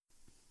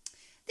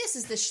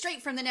This is the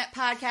Straight from the Net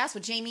podcast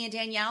with Jamie and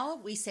Danielle.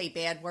 We say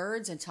bad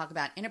words and talk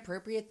about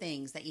inappropriate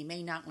things that you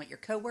may not want your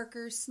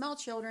coworkers, small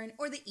children,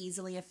 or the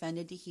easily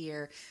offended to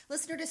hear.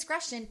 Listener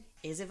discretion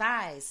is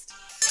advised.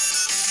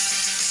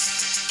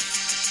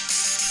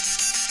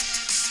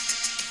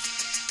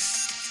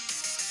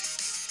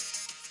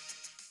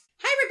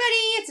 Hi,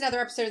 everybody. It's another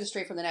episode of the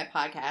Straight from the Net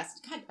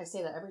podcast. God, I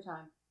say that every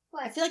time.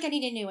 What? I feel like I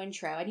need a new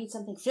intro. I need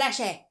something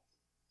flashy.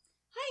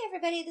 Hi,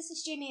 everybody. This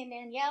is Jamie and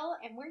Danielle,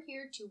 and we're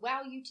here to wow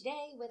you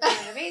today with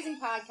an amazing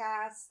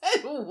podcast.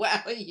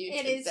 Wow, you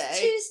It is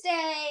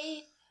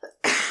Tuesday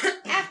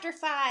after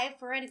 5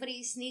 for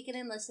anybody sneaking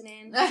and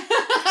listening.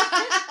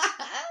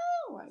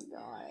 Oh, my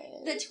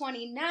God. The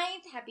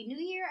 29th. Happy New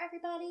Year,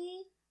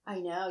 everybody. I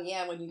know,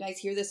 yeah. When you guys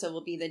hear this, it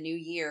will be the new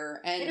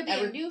year. And It'll be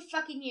a new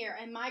fucking year,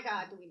 and my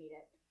God, do we need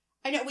it.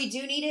 I know, we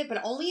do need it,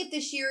 but only if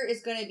this year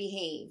is going to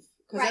behave.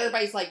 Because Right.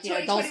 everybody's like,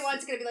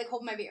 2021's going to be like,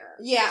 hold my beer.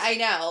 Yeah, I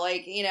know.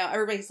 Like,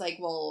 everybody's like,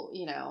 well,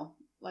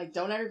 like,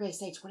 don't everybody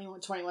say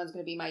 2021 is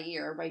going to be my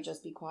year. Everybody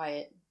just be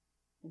quiet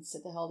and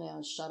sit the hell down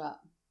and shut up.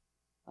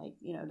 Like,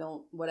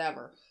 don't,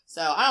 whatever.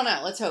 So, I don't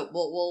know. Let's hope.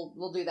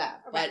 We'll do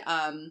that. Okay.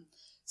 But,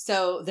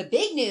 so the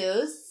big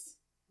news,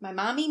 my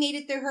mommy made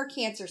it through her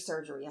cancer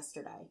surgery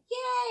yesterday.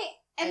 Yay!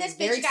 And I this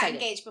was very bitch got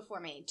excited. engaged before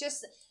me.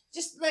 Just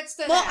let's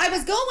do Well, that. I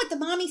was going with the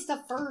mommy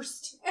stuff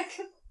first.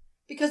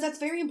 Because that's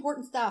very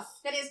important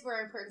stuff. That is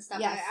very important stuff.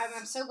 Yes.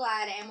 I'm so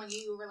glad. And when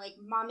you were like,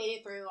 Mom made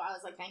it through, I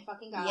was like, thank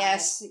fucking God.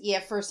 Yes. Yeah,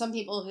 for some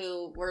people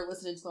who were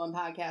listening to the one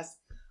podcast,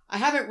 I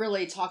haven't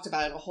really talked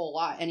about it a whole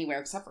lot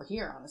anywhere except for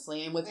here,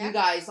 honestly, and with you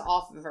guys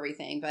off of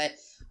everything. But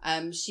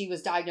she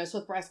was diagnosed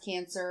with breast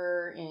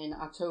cancer in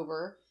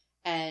October,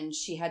 and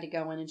she had to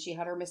go in and she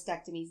had her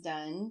mastectomies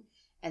done,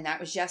 and that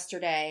was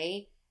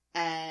yesterday.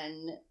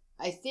 And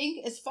I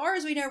think, as far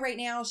as we know right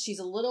now, she's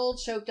a little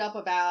choked up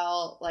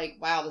about, like,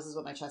 wow, this is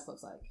what my chest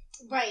looks like.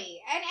 Right.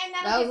 And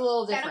that was a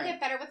little different. That'll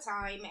get better with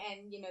time.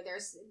 And,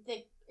 there's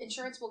the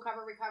insurance will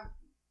cover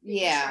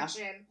Yeah.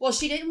 reconstruction. Well,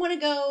 she didn't want to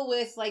go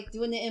with, like,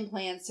 doing the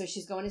implants, so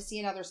she's going to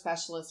see another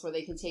specialist where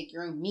they can take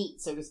your own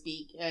meat, so to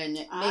speak, and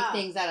make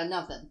things out of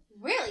nothing.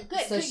 Really?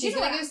 Good. So she's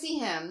going to go see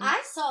him.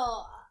 I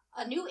saw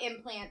a new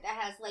implant that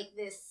has, like,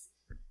 this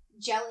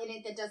gel in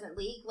it that doesn't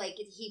leak. Like,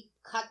 he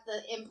cut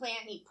the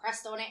implant and he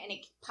pressed on it and it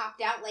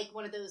popped out like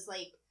one of those,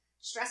 like,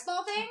 stress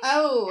ball things.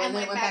 Oh, and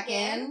then it went back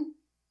in?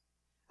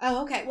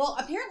 Oh, okay. Well,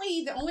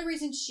 apparently the only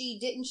reason she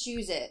didn't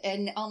choose it,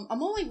 and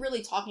I'm only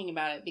really talking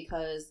about it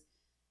because,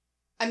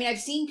 I mean, I've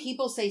seen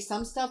people say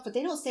some stuff, but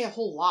they don't say a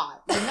whole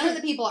lot. Like, none of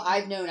the people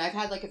I've known, I've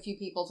had, like, a few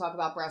people talk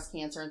about breast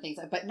cancer and things,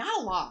 but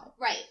not a lot.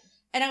 Right.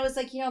 And I was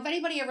like, if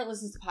anybody ever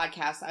listens to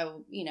podcasts,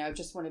 I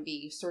just want to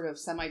be sort of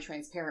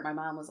semi-transparent. My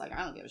mom was like,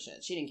 I don't give a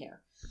shit. She didn't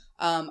care.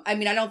 I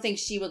mean, I don't think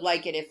she would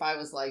like it if I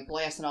was, like,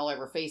 blasting all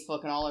over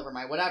Facebook and all over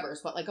my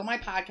whatevers. But, like, on my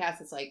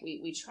podcast, it's like,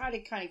 we try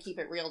to kind of keep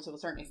it real to a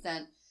certain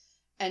extent.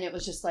 And it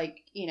was just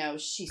like,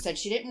 she said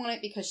she didn't want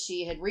it because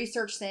she had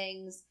researched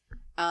things.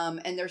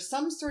 And there's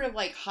some sort of,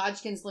 like,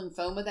 Hodgkin's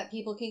lymphoma that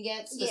people can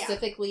get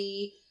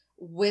specifically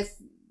with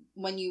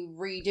when you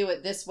redo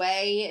it this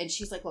way. And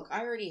she's like, look,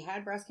 I already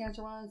had breast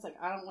cancer once. Like,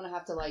 I don't want to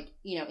have to, like,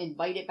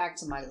 invite it back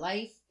to my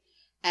life.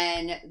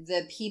 And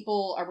the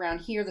people around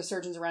here, the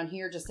surgeons around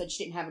here, just said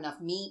she didn't have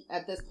enough meat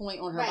at this point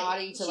on her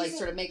body to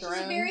sort of make her own.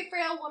 She's a very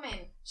frail woman.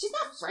 She's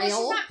not frail.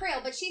 Well, she's not frail,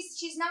 but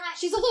she's not.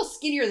 She's a little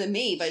skinnier than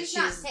me, but she's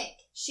not thick.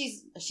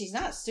 She's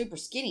not super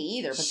skinny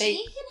either. But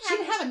she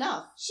can have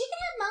enough. She can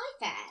have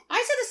my fat.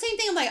 I said the same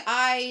thing.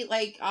 I'm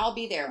like, I'll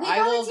be there. We I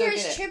will go volunteer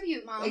get as it.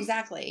 tribute, Mom.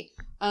 Exactly.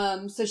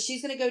 So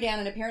she's going to go down,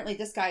 and apparently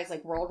this guy is,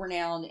 like, world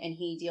renowned, and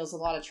he deals with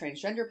a lot of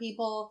transgender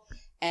people.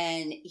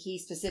 And he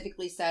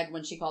specifically said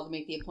when she called to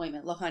make the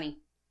appointment, look, honey,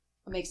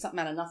 I make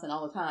something out of nothing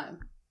all the time.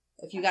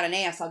 If you got an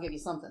ass, I'll give you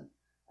something.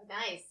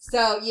 Nice.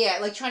 So, yeah,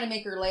 like, trying to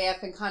make her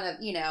laugh and kind of,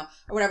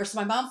 or whatever. So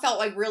my mom felt,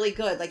 like, really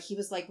good. Like, he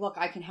was like, look,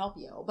 I can help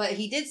you. But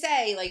he did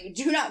say, like,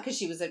 do not, because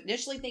she was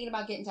initially thinking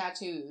about getting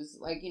tattoos.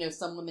 Like,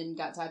 some women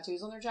got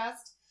tattoos on their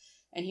chest.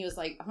 And he was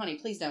like, honey,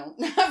 please don't.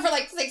 For,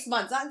 like, 6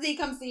 months. Not until you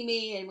come see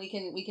me and we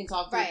can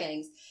talk through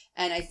things.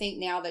 And I think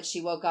now that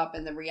she woke up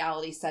and the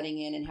reality setting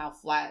in and how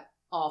flat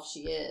off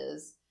she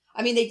is.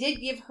 I mean, they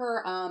did give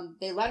her,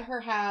 they let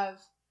her have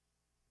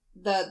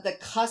the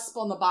cusp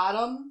on the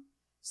bottom,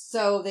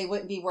 so they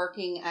wouldn't be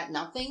working at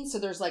nothing. So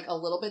there's, like, a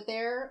little bit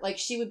there. Like,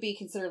 she would be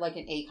considered like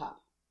an A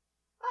cup.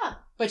 Oh.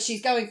 But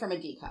she's going from a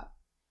D cup.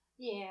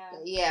 Yeah.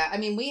 Yeah. I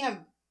mean, we have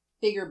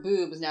bigger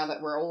boobs now that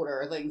we're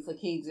older. Things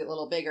like kids get a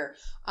little bigger.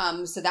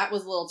 So that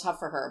was a little tough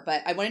for her.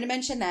 But I wanted to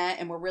mention that,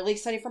 and we're really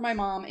excited for my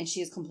mom, and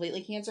she is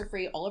completely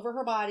cancer-free all over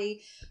her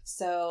body.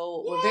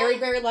 So we're very,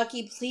 very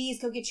lucky.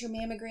 Please go get your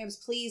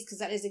mammograms, please, because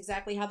that is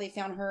exactly how they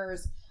found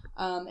hers.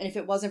 And if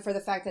it wasn't for the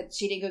fact that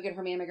she didn't go get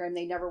her mammogram,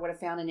 they never would have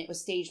found it. And it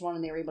was stage 1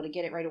 and they were able to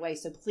get it right away.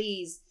 So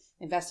please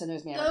invest in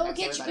those mammograms. Go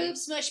get your boob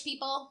smush,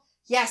 people.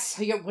 Yes.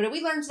 What did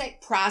we learn today?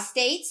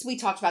 Prostates. We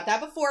talked about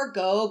that before.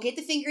 Go get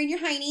the finger in your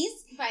heinies.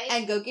 Right.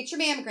 And go get your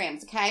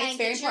mammograms, okay? And it's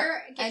very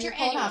important. Get your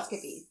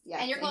colonoscopies.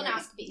 Yes. And your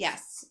colonoscopies.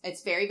 Yes.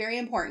 It's very, very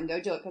important.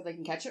 Go do it because they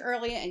can catch it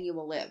early and you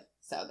will live.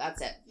 So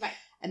that's it. Right.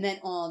 And then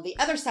on the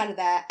other side of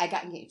that, I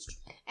got engaged.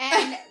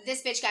 And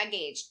this bitch got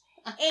engaged.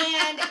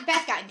 And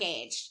Beth got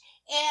engaged.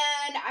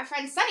 And our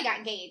friend Sunny got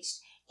engaged.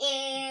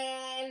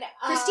 And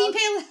Christine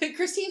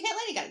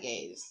Paolini got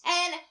engaged.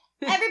 And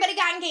everybody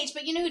got engaged.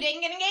 But you know who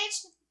didn't get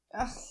engaged?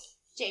 Ugh.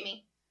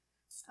 Jamie.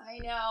 I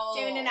know.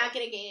 Jamie did not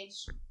get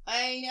engaged.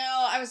 I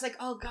know. I was like,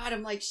 oh God.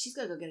 I'm like, she's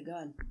going to go get a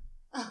gun.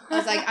 I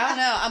was like, I don't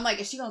know. I'm like,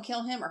 is she going to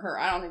kill him or her?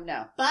 I don't even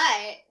know. But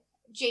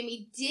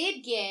Jamie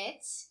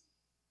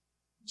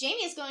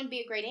is going to be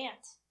a great aunt.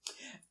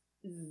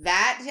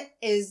 That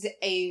is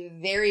a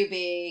very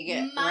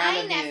big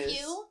My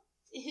nephew,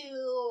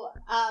 who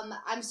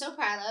I'm so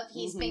proud of,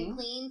 he's been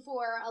clean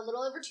for a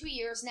little over 2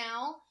 years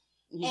now.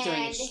 He's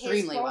doing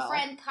extremely well. His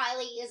girlfriend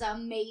Kylie is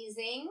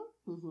amazing.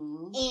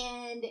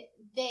 And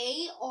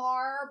they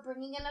are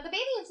bringing another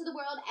baby into the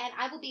world, and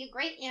I will be a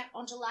great aunt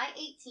on July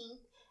 18th.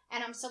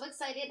 And I'm so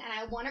excited, and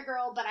I want a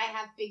girl, but I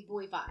have big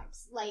boy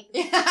vibes. Like,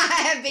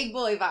 I have big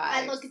boy vibes.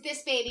 I look at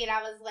this baby, and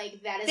I was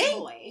like, that is a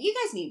boy. You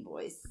guys need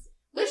boys.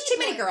 There's too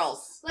many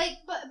girls. Like,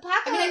 but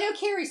Papa... I mean, I know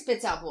Carrie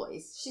spits out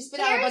boys. She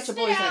spit out a bunch of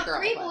boys and a girl.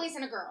 3 boys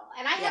and a girl.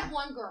 And I have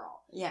 1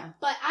 girl. Yeah.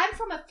 But I'm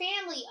from a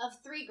family of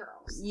 3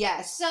 girls.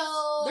 Yes.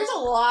 So... there's a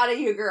lot of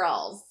you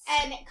girls.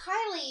 And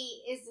Kylie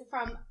is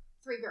from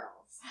 3 girls.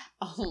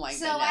 Oh my goodness.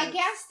 So I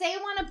guess they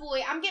want a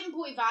boy. I'm getting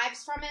boy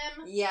vibes from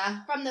him.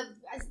 Yeah. From the...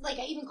 like,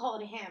 I even call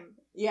it a him.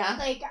 Yeah.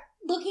 Like,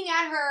 looking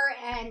at her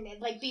and,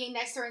 like, being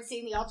next to her and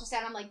seeing the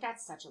ultrasound, I'm like,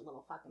 that's such a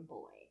little fucking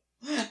boy.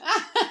 And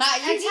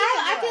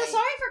Tyler, I feel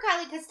sorry for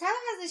Kylie because Tyler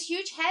has this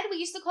huge head. We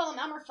used to call him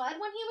Elmer Fudd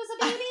when he was a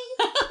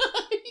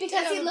baby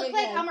because he looked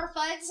like Elmer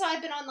Fudd. So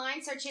I've been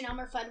online searching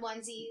Elmer Fudd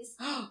onesies.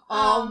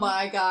 Oh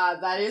my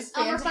God, that is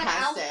fantastic. Elmer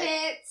Fudd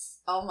outfits.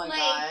 Oh my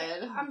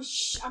God,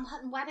 I'm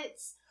hunting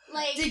webbits.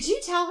 Like, did you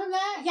tell him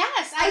that?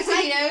 Yes, I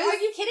are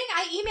you kidding?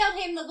 I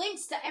emailed him the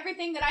links to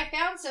everything that I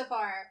found so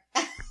far.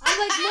 I'm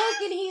like,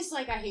 look, and he's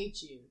like, I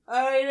hate you.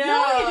 I know.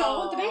 No, you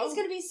don't. The baby's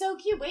gonna be so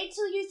cute. Wait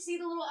till you see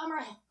the little Elmer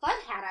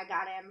Fudd hat I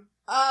got him.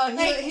 Oh,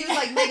 he was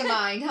like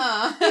Megamind,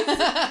 huh? Tyler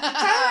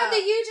had the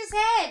hugest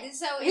head,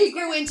 so he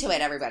grew into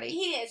it. Everybody,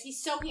 he is.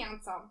 He's so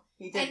handsome.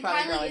 He did and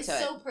probably Kylie grow is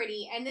into so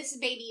pretty, and this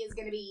baby is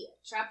going to be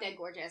drop dead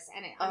gorgeous,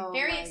 and I'm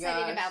very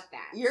excited about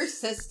that. Your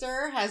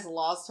sister has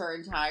lost her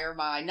entire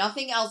mind.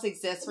 Nothing else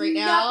exists right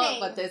now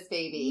but this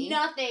baby.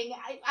 Nothing.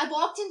 I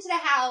walked into the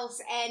house,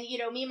 and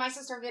me and my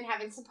sister have been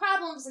having some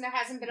problems, and there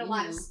hasn't been a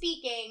lot of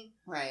speaking.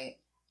 Right.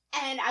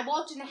 And I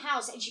walked in the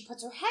house, and she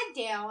puts her head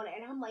down,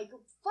 and I'm like,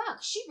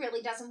 fuck, she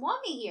really doesn't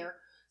want me here.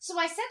 So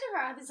I said to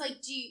her, I was like,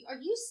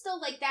 are you still,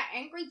 like, that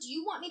angry? Do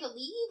you want me to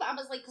leave? I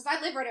was like, because I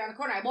live right around the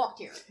corner. I walked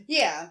here.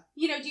 Yeah.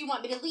 Do you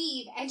want me to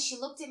leave? And she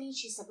looked at me, and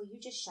she said, will you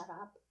just shut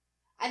up?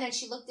 And then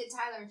she looked at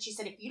Tyler, and she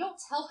said, if you don't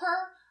tell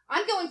her,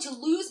 I'm going to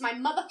lose my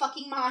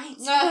motherfucking mind.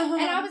 And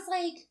I was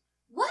like,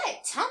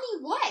 what? Tell me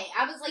what?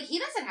 I was like, he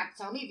doesn't have to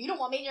tell me. If you don't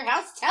want me in your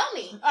house, tell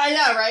me. I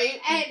know, right?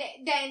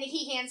 And then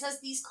he hands us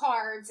these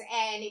cards,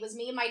 and it was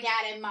me and my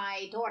dad and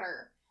my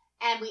daughter.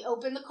 And we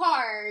opened the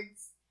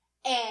cards.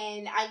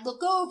 And I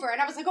look over,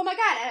 and I was like, oh my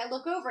God. And I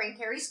look over, and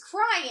Carrie's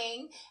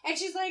crying, and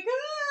she's like,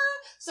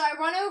 ah. So I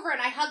run over, and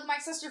I hug my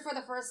sister for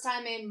the first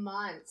time in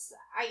months.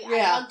 I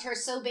hugged her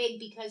so big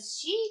because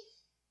she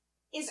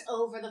is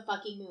over the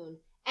fucking moon.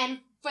 And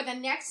for the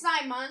next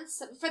 9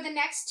 months, for the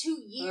next 2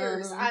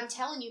 years, I'm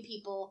telling you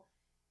people,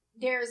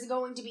 there's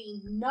going to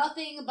be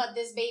nothing but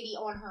this baby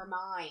on her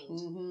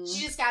mind.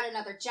 She just got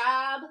another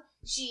job.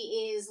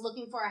 She is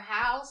looking for a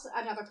house,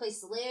 another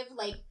place to live.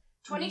 Like,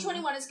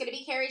 2021 is going to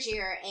be Carrie's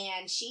year,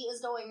 and she is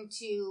going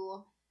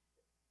to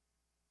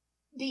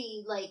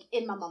be, like,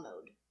 in mama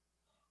mode.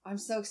 I'm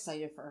so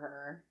excited for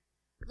her.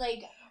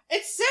 Like,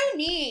 it's so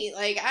neat.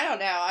 Like, I don't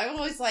know. I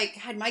always, like,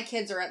 had my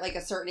kids are at, like,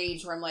 a certain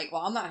age where I'm like,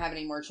 well, I'm not having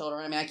any more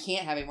children. I mean, I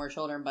can't have any more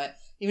children, but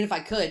even if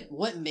I could,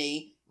 wouldn't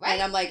be. Right.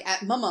 And I'm, like,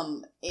 at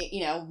mum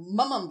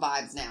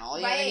vibes now.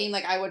 You know what I mean?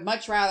 Like, I would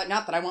much rather,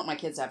 not that I want my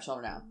kids to have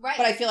children now. Right.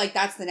 But I feel like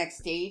that's the next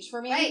stage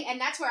for me. Right, and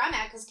that's where I'm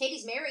at, because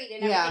Katie's married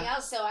and everything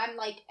else, so I'm,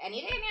 like,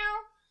 any day now.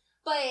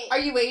 But... Are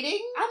you waiting?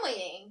 I'm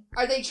waiting.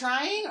 Are they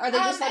trying? Are they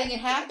just letting it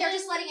happen? They're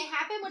just letting it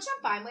happen, which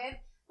I'm fine with.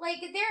 Like,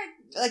 if it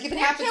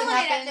happens, killing it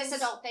happens. It at this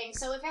adult thing,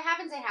 so if it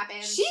happens, it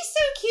happens. She's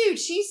so cute.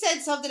 She said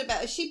something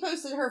about, she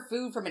posted her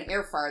food from an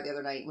air fryer the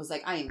other night and was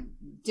like, I am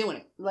doing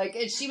it. Like,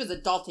 and she was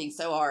adulting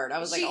so hard. I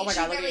was like, oh my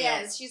God, look at you. She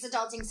really is. She's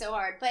adulting so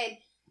hard. But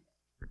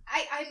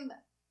I'm,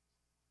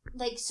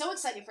 like, so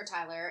excited for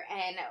Tyler,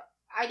 and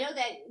I know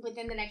that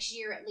within the next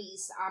year at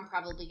least, I'm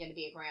probably going to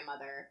be a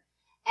grandmother.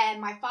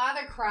 And my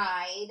father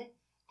cried.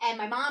 And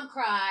my mom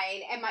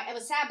cried, and it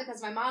was sad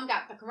because my mom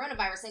got the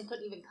coronavirus and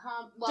couldn't even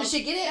come. Well, did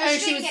she get it? No,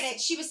 she didn't get it.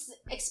 She was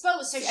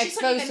exposed, so she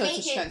couldn't even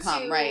make it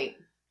to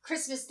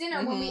Christmas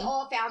dinner when we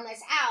all found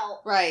this out.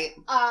 Right.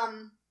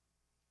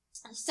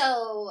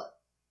 So,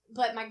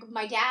 but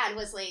my dad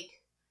was like,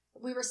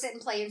 we were sitting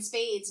playing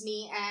spades,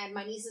 me and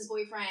my niece's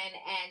boyfriend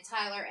and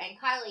Tyler and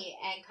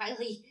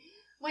Kylie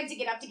went to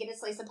get up to get a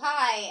slice of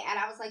pie, and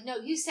I was like, no,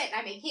 you sit,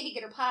 and I made Katie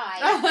get her pie.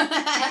 And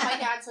my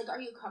dad's like, are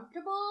you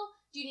comfortable?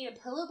 Do you need a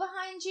pillow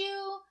behind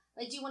you?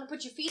 Like, do you want to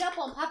put your feet up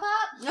on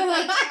Pop-Up?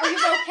 Like, are you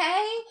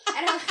okay?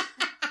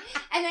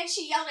 And then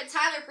she yelled at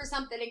Tyler for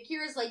something, and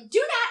Kira's like, do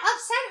not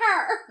upset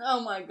her!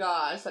 Oh my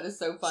gosh, that is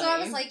so funny. So I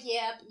was like,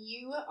 yep,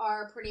 you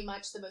are pretty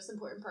much the most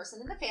important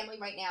person in the family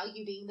right now,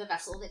 you being the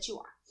vessel that you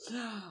are.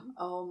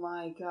 Oh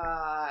my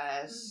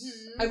gosh.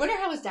 Mm-hmm. I wonder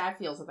how his dad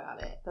feels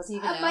about it. Does he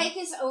even know? Mike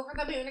is over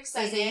the moon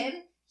excited.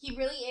 Is he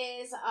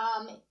really is.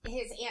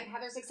 His Aunt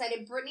Heather's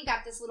excited. Brittany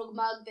got this little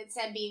mug that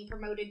said being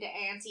promoted to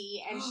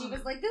Auntie, and she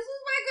was like, this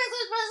is my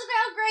Christmas present,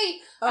 how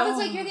great! I was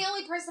like, you're the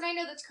only person I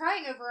know that's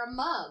crying over a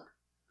mug.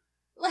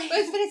 Like,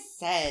 that's what it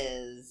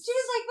says. She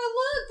was like, but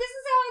look, this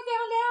is how I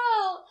found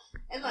out.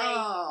 And like,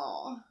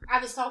 I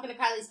was talking to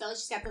Kylie's belly.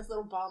 She's got this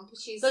little bump.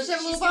 She's going to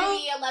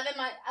be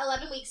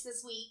 11 weeks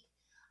this week.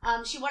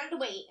 She wanted to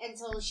wait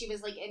until she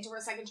was like into her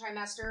second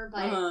trimester,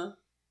 but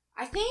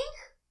I think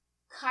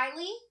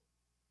Kylie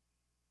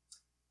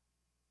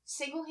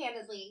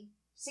single-wombedly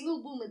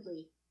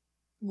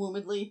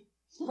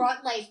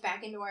brought life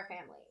back into our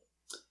family.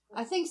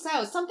 I think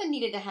so. Something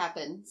needed to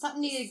happen.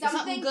 Something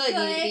good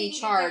needed to be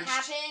charged. To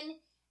happen,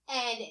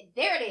 and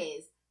there it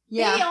is.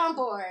 Yeah. Be on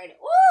board.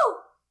 Woo!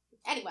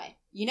 Anyway.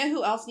 You know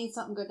who else needs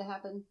something good to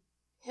happen?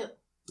 Who?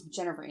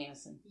 Jennifer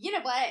Aniston. You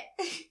know what?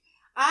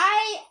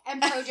 I am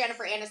pro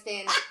Jennifer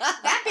Aniston.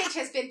 That bitch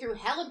has been through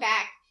hell and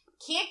back.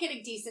 Can't get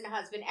a decent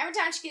husband. Every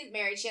time she gets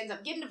married, she ends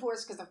up getting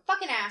divorced because they're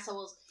fucking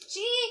assholes.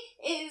 She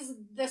is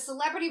the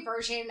celebrity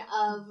version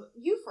of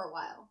you for a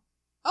while.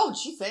 Oh,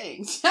 she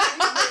sings.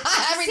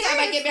 Every time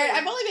I get married.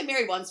 I've only been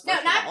married once. No,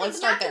 not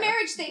the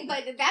marriage thing,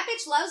 but that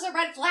bitch loves a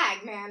red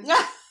flag, man.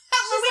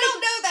 We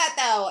don't know that,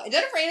 though.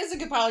 Jennifer Aniston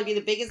could probably be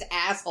the biggest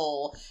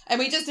asshole, and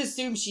we just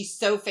assume she's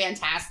so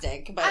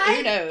fantastic, but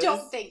who knows? I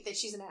don't think that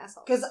she's an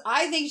asshole. Because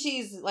I think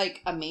she's,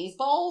 like,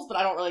 amazeballs, but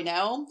I don't really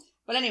know.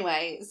 But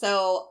anyway,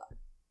 so,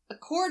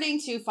 according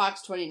to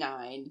Fox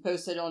 29,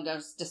 posted on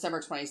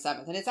December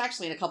 27th, and it's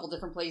actually in a couple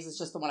different places,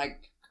 just the one I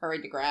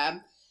hurried to grab,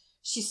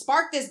 she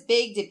sparked this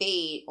big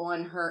debate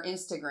on her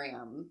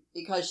Instagram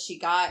because she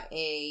got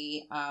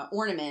a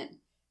ornament,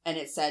 and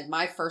it said,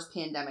 "My first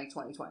pandemic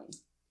 2020."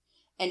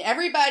 And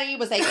everybody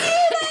was like, oh my God,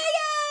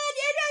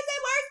 you're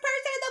the worst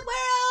person in the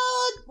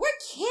world. We're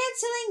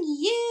canceling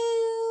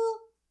you.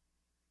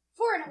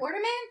 For an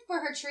ornament? For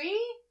her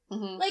tree?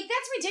 Mm-hmm. Like,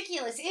 that's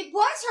ridiculous. It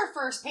was her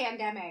first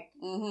pandemic.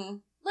 Mm-hmm.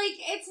 Like,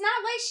 it's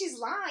not like she's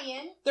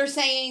lying. They're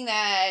saying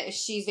that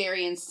she's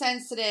very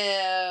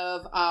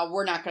insensitive.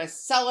 We're not going to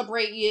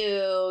celebrate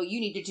you. You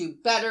need to do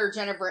better,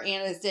 Jennifer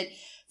Aniston.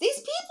 These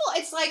people,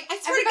 it's like, I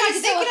swear to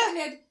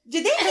God,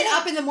 did they get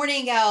up in the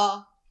morning and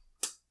go,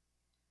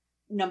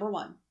 number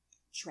 1,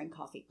 drink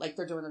coffee. Like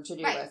they're doing their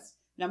to-do list.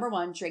 Number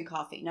 1, drink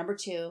coffee. Number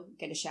 2,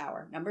 get a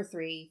shower. Number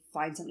 3,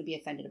 find something to be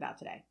offended about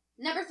today.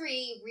 Number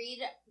 3,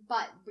 read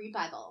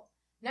Bible.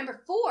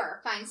 Number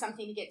 4, find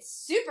something to get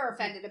super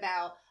offended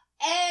about.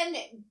 And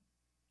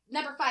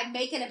number 5,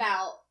 make it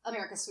about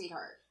America's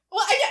sweetheart.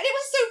 Well, it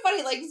was so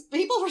funny. Like,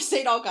 people were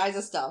saying all kinds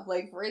of stuff.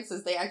 Like, for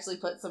instance, they actually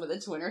put some of the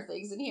Twitter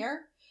things in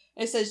here.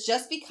 It says,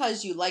 just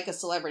because you like a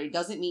celebrity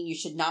doesn't mean you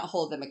should not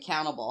hold them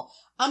accountable.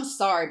 I'm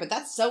sorry, but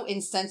that's so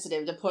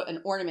insensitive to put an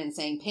ornament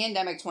saying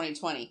Pandemic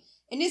 2020.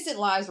 Innocent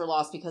lives were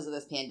lost because of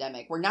this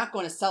pandemic. We're not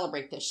going to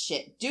celebrate this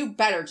shit. Do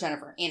better,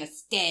 Jennifer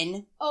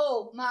Aniston.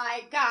 Oh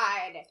my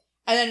God.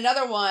 And then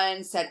another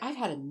one said, I've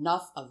had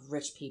enough of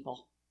rich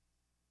people.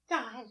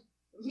 God,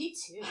 me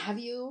too. Have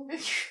you?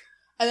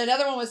 And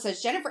another one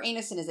says, Jennifer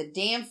Aniston is a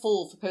damn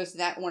fool for posting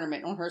that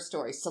ornament on her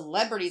story.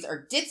 Celebrities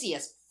are ditzy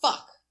as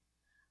fuck.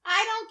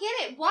 I don't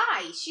get it.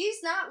 Why?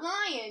 She's not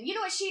lying. You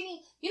know what she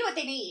needs? You know what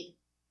they need?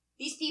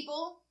 These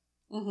people.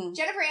 Mm-hmm.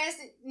 Jennifer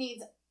Aniston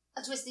needs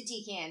a Twisted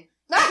Tea can.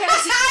 I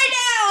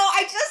know!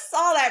 I just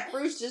saw that.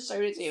 Bruce just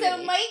showed it to me. So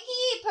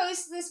Mikey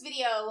posts this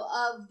video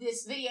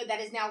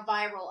that is now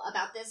viral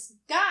about this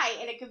guy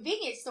in a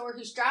convenience store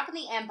who's dropping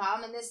the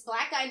M-bomb, and this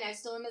black guy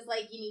next to him is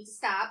like, you need to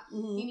stop.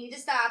 Mm-hmm. You need to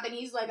stop. And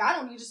he's like, I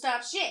don't need to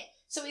stop shit.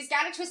 So he's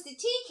got a Twisted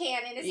Tea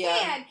can in his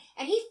hand,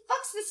 and he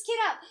fucks this kid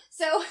up.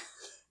 So...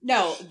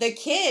 No, the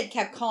kid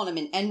kept calling him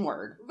an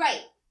N-word.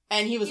 Right.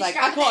 And he was like,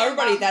 I call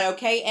everybody that,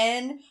 okay,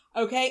 N?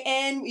 Okay,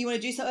 N? You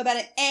want to do something about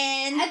it,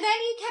 N? And then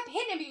he kept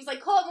hitting him. He was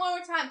like, call it one more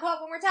time. And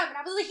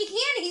I was like, he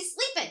can't. He's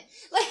sleeping.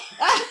 Like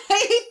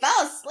he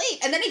fell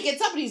asleep. And then he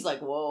gets up and he's like,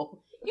 whoa.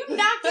 You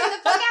knocked him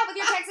the fuck out with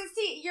your Texas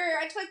tea. Your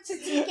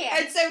Twisted Tea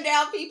can. And so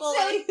now people...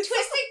 So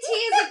Twisted Tea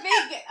is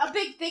a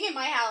big thing in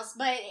my house.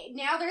 But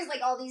now there's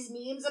like all these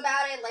memes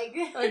about it.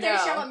 Like, they're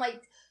showing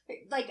like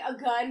a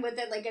gun with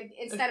it,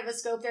 instead of a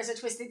scope, there's a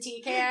Twisted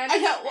Tea can. I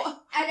know.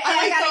 And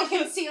I got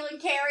a conceal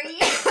and carry.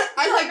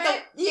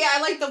 I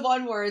like the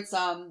one where it's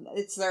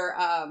their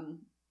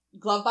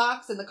glove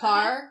box in the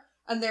car, uh-huh.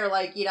 And they're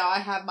like, I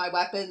have my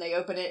weapon. They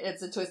open it,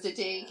 it's a Twisted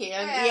Tea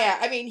can. Yeah,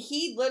 I mean,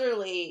 he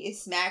literally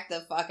smacked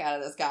the fuck out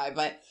of this guy,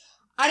 but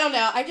I don't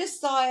know. I just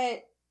thought.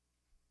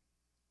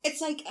 It's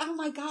like, oh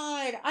my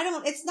God,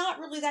 it's not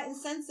really that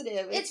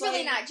insensitive. It's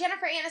really not.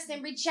 Jennifer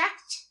Aniston,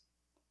 reject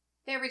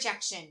their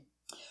rejection.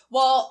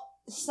 Well,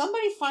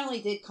 somebody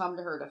finally did come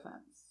to her defense.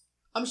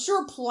 I'm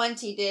sure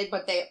plenty did,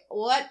 but they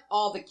let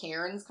all the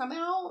Karens come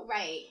out.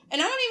 Right.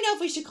 And I don't even know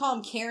if we should call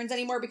them Karens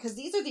anymore because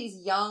these are these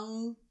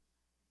young,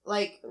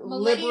 like,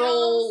 Millennials?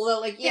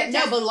 liberal, like, yeah,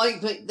 They're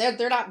but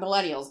they're not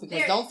millennials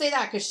because don't say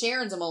that because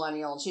Sharon's a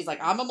millennial and she's like,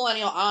 I'm a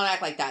millennial, I don't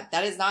act like that.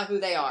 That is not who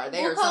they are.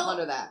 They are something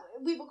under that.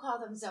 We will call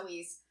them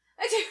Zoes.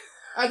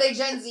 Are they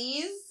Gen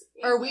Zs?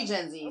 Or are we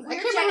Gen Zs? I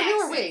can't remember who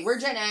are we. We're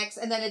Gen X,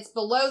 and then it's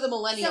below the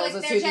millennials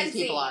is who these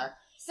people are.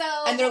 So,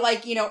 and they're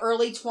like,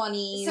 early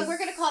 20s. So we're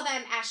going to call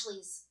them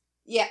Ashleys.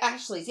 Yeah,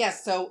 Ashleys,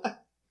 yes. So,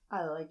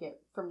 I like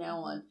it from now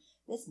on.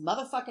 This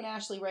motherfucking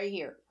Ashley right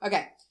here.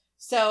 Okay,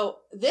 so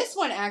this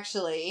one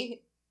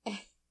actually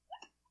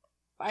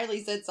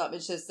finally said something.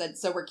 It just said,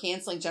 so we're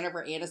canceling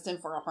Jennifer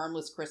Aniston for a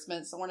harmless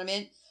Christmas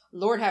ornament.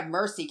 Lord have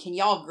mercy. Can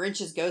y'all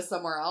Grinches go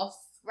somewhere else?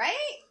 Right?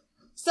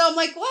 So I'm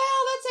like, well,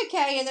 that's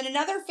okay. And then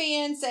another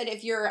fan said,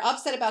 if you're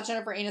upset about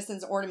Jennifer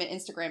Aniston's ornament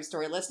Instagram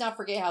story, let's not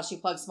forget how she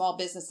plugs small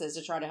businesses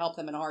to try to help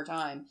them in a hard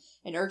time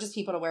and urges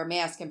people to wear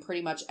masks in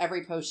pretty much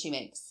every post she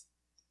makes.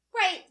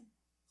 Right.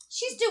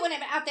 She's doing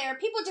it out there.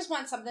 People just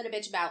want something to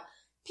bitch about.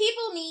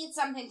 People need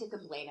something to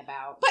complain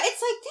about. But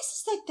it's like, this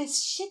is like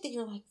this shit that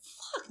you're like,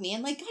 fuck,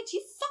 man. Like, God, do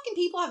you fucking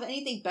people have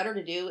anything better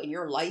to do in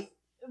your life?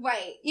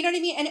 Right. You know what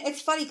I mean? And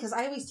it's funny because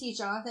I always teach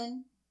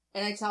Jonathan.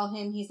 And I tell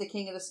him he's the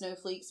king of the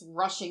snowflakes,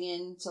 rushing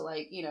in to,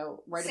 like,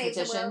 write a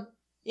petition.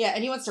 Yeah,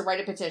 and he wants to write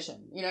a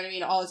petition, you know what I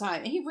mean, all the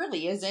time. And he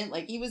really isn't.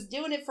 Like, he was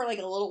doing it for, like,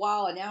 a little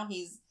while, and now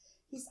he's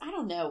I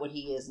don't know what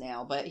he is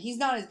now, but he's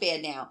not as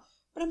bad now.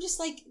 But I'm just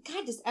like,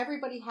 God, does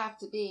everybody have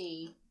to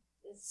be...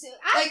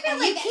 I feel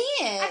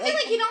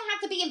like you don't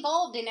have to be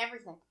involved in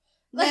everything.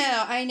 No,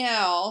 I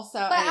know. So,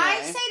 but anyway.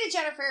 I say to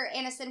Jennifer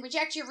Aniston,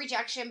 reject your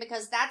rejection,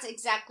 because that's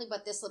exactly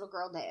what this little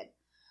girl did.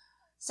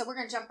 So we're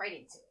going to jump right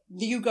into it.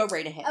 You go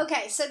right ahead.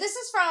 Okay, so this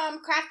is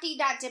from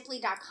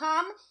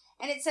crafty.dipley.com,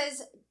 and it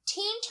says,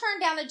 teen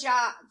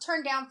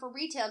turned down for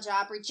retail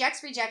job,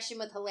 rejects rejection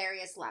with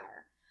hilarious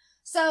letter.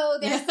 So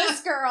there's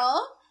this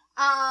girl.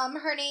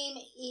 Her name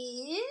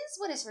is,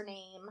 what is her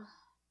name?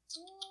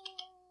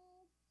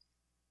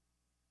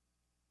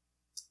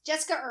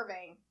 Jessica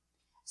Irving.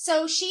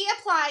 So she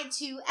applied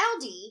to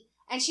Aldi,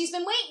 and she's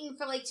been waiting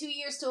for like 2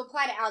 years to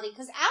apply to Aldi,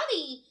 because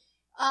Aldi...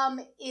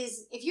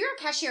 is if you're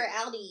a cashier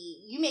at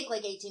Aldi, you make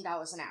like $18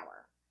 an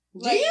hour.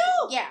 Do you?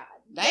 Yeah.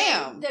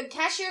 Damn. The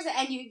cashiers,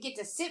 and you get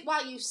to sit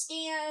while you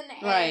scan.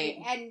 And, right.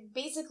 And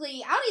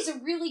basically, Aldi's a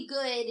really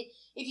good,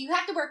 if you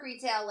have to work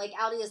retail, like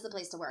Aldi is the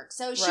place to work.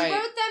 So she wrote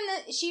them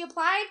that she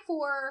applied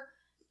for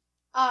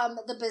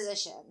the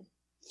position.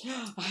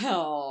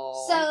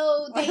 Oh.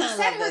 So they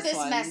sent her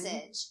this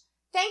message.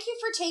 Thank you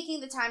for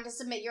taking the time to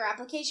submit your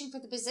application for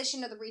the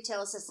position of the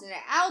retail assistant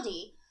at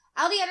Aldi.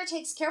 Aldi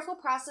undertakes careful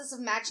process of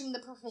matching the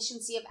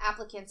proficiency of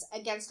applicants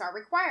against our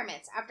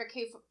requirements. After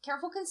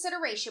careful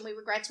consideration, we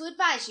regret to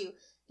advise you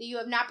that you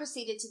have not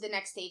proceeded to the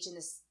next stage in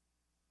this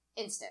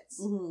instance.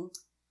 Mm-hmm.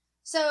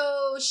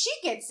 So she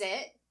gets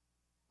it,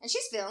 and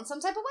she's feeling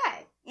some type of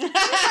way. She's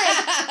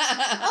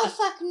like, oh,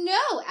 fuck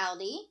no,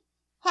 Aldi.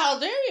 How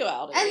dare you,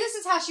 Aldi? And this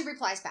is how she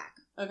replies back.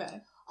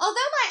 Okay.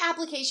 Although my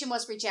application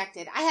was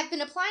rejected, I have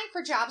been applying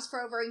for jobs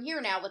for over a year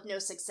now with no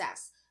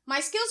success. My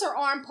skills are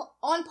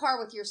on par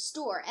with your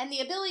store, and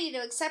the ability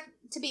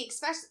to be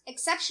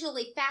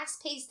exceptionally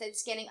fast-paced at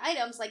scanning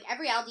items like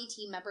every Aldi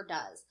team member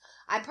does.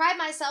 I pride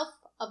myself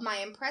of my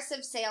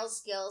impressive sales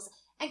skills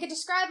and can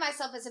describe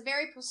myself as a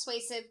very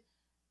persuasive,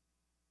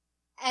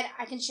 and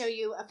I can show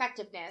you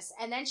effectiveness.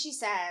 And then she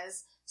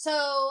says,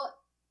 so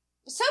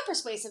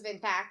persuasive, in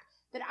fact,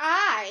 that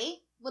I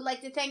would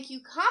like to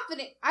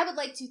I would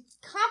like to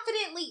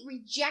confidently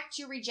reject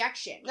your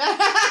rejection. Thank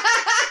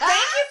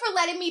you for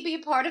letting me be a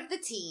part of the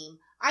team.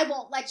 I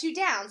won't let you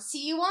down.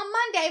 See you on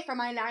Monday for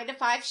my 9 to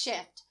 5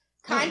 shift.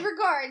 Kind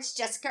regards,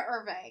 Jessica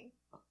Irving.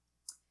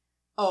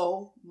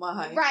 Oh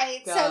my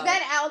Right. God. So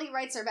then Aldi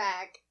writes her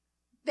back.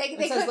 They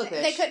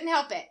couldn't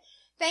help it.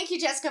 Thank you,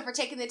 Jessica, for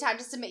taking the time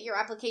to submit your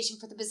application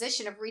for the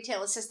position of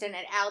retail assistant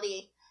at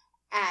Aldi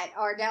at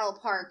Ardell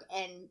Park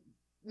and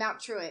Mount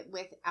Truett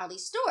with Aldi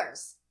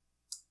stores.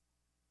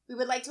 We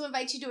would like to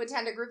invite you to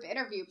attend a group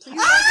interview. Please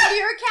log into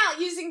your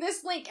account using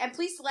this link, and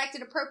please select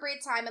an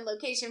appropriate time and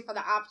location for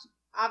the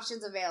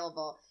options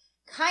available.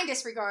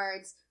 Kindest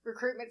regards,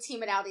 recruitment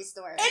team at Aldi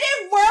stores. And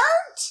it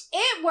worked?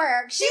 It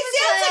worked. She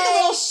sounds like a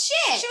little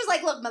shit. She was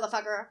like, look,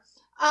 motherfucker,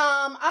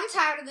 I'm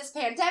tired of this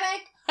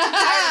pandemic.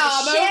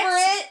 I'm over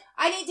it.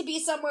 I need to be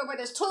somewhere where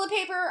there's toilet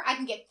paper, I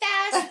can get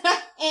fast,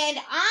 and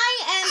I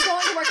am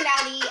going to work at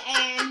Aldi,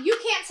 and you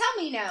can't tell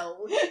me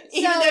no.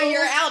 Even though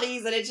you're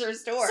Aldi's and it's your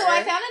store. So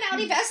I found an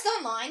Aldi vest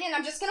online, and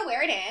I'm just going to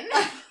wear it in.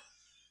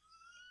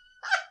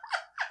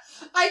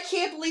 I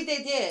can't believe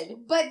they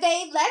did. But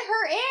they let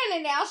her in,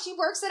 and now she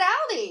works at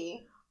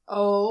Aldi.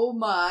 Oh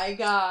my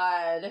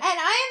God. And I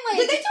am like...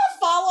 Did they do a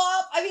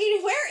follow-up? I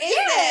mean, where is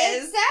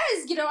this?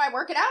 It says, I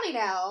work at Aldi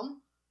now.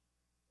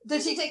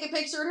 Did she take a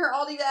picture in her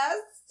Aldi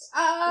vest?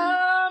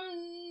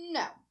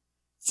 No.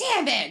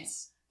 Damn it!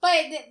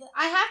 But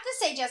I have to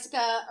say,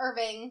 Jessica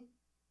Irving,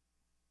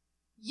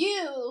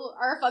 you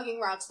are a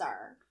fucking rock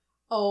star.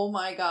 Oh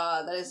my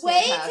God, that is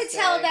Way fantastic. to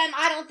tell them,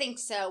 I don't think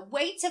so.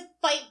 Way to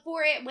fight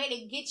for it. Way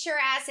to get your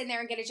ass in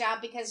there and get a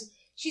job because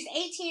she's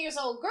 18 years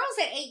old. Girls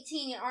at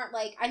 18 aren't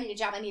like, I need a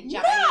job, I need a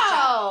job, I need a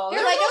job.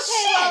 They're like,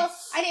 okay, well,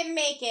 I didn't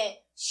make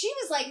it. She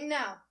was like,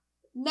 no.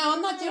 No,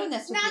 I'm not doing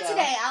this with Not you.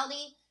 today,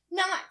 Aldi.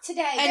 Not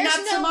today. And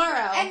not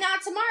tomorrow. And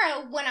not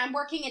tomorrow when I'm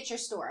working at your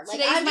store. Like,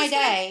 Today's my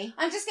day.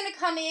 I'm just going to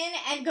come in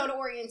and go to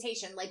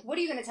orientation. Like, what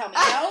are you going to tell me?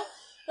 No?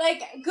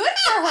 Like, good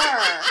for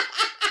her.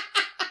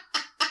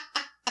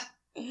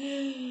 I'm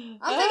thinking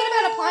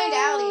about applying to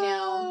Aldi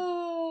now.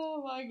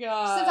 Oh my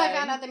God. Since I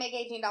found out they make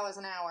 $18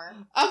 an hour.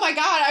 Oh my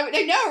God,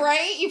 I know,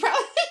 right? You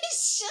probably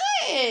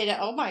should.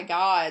 Oh my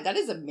God, that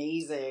is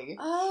amazing.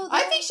 Oh,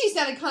 I think she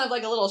sounded kind of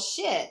like a little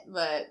shit,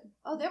 but...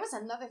 Oh, there was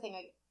another thing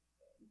I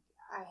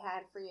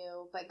had for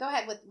you, but go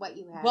ahead with what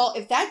you had. Well,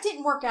 if that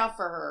didn't work out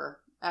for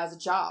her as a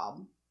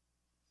job,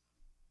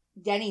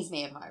 Denny's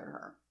may have hired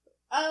her.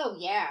 Oh,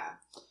 yeah.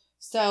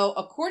 So,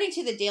 according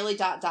to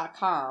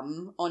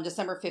thedaily.com on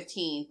December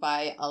 15th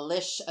by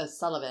Alish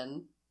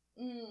Sullivan.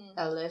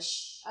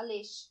 Alish.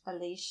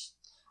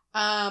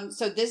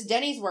 So this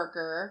Denny's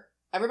worker,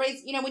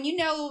 everybody's, when you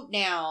know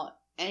now,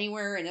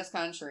 anywhere in this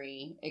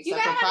country,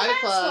 except for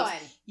private clubs,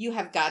 you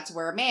have got to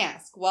wear a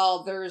mask.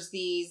 Well, there's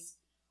these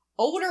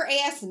older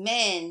ass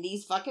men,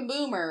 these fucking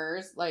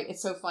boomers, like,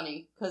 it's so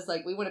funny, because,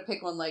 like, we want to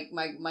pick on, like,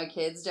 my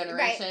kids'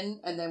 generation,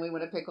 and then we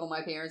want to pick on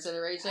my parents'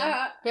 generation.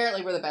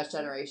 Apparently, we're the best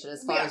generation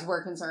as far as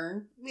we're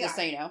concerned, just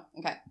so you know.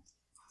 Okay.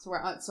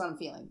 That's what I'm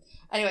feeling.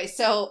 Anyway,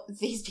 so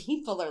these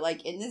people are,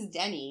 like, in this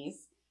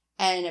Denny's,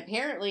 and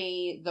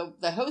apparently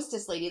the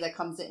hostess lady that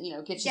comes in,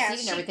 gets your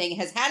seat and everything,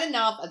 has had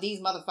enough of these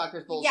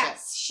motherfuckers bullshit.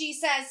 Yes, she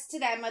says to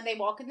them when they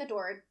walk in the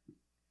door,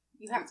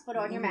 you have to put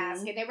on your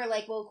mask. And they were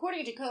like, well,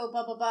 according to code,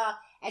 blah, blah, blah.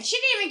 And she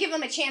didn't even give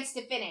them a chance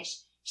to finish.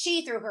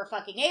 She threw her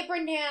fucking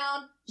apron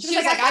down. She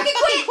was like, I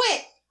fucking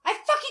quit. I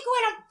fucking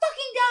quit. I'm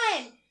fucking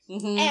done.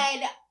 Mm-hmm.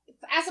 And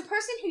as a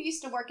person who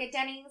used to work at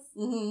Denny's,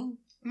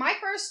 my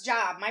first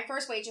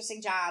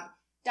waitressing job,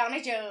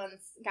 Donna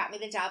Jones got me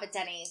the job at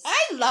Denny's.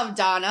 I love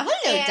Donna.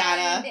 Hello,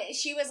 Donna. And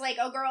she was like,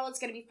 oh, girl, it's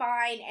going to be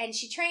fine. And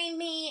she trained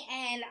me,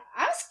 and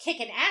I was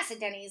kicking ass at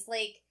Denny's.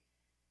 Like,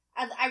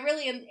 I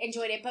really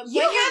enjoyed it. But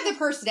you have the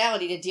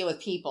personality to deal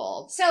with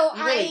people. So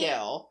you really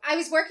do. I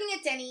was working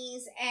at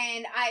Denny's,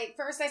 and I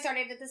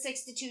started at the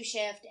 6 to 2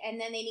 shift,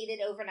 and then they needed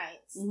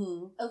overnights.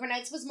 Mm-hmm.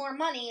 Overnights was more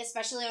money,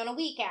 especially on a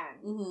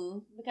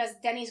weekend, because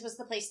Denny's was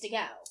the place to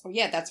go. Well,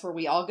 yeah, that's where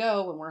we all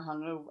go when we're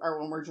hungover or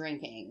when we're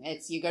drinking.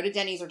 It's you go to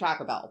Denny's or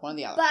Taco Bell, one or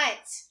the other.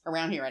 But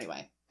around here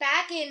anyway.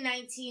 Back in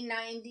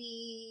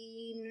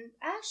 1990,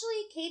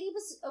 actually, Katie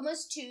was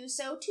almost 2,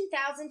 so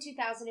 2000,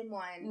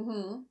 2001.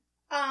 Mm-hmm.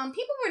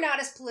 People were not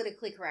as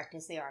politically correct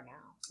as they are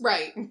now.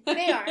 Right.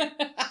 They are.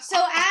 So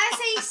as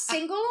a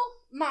single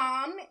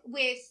mom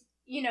with,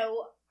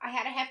 I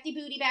had a hefty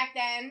booty back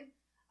then.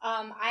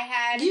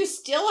 You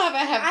still have a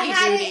hefty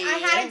booty. I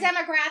had a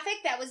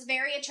demographic that was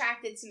very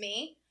attracted to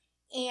me.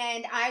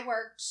 And I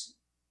worked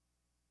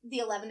the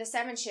 11 to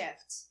 7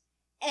 shift.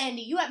 And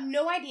you have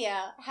no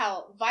idea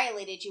how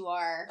violated you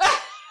are.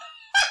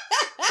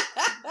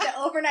 The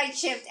overnight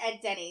shift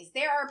at Denny's.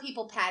 There are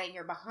people patting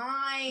your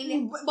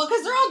behind. Well,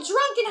 because they're all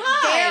drunk and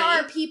high. There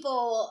are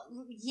people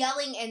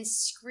yelling and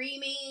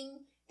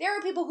screaming. There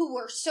are people who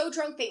were so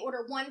drunk they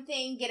order one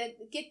thing,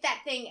 get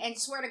that thing, and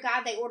swear to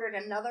God they ordered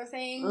another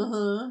thing.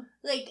 Mm-hmm.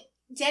 Like,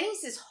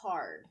 Denny's is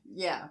hard.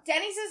 Yeah.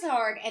 Denny's is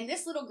hard, and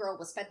this little girl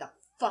was fed the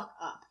fuck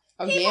up.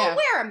 Oh, people,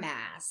 wear a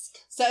mask.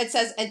 So it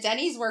says, a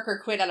Denny's worker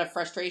quit out of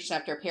frustration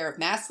after a pair of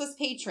maskless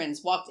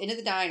patrons walked into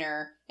the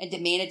diner and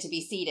demanded to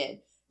be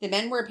seated. The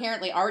men were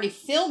apparently already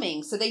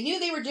filming, so they knew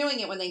they were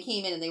doing it when they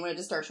came in and they wanted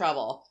to start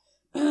trouble.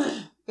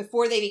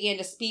 Before they began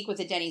to speak with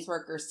the Denny's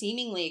worker,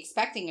 seemingly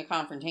expecting a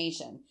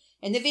confrontation.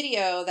 In the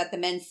video that the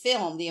men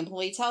filmed, the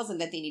employee tells them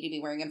that they need to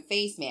be wearing a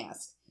face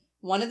mask.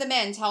 One of the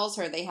men tells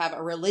her they have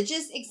a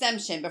religious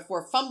exemption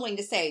before fumbling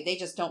to say they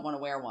just don't want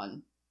to wear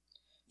one.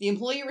 The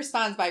employee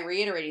responds by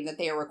reiterating that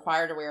they are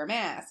required to wear a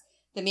mask.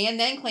 The man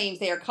then claims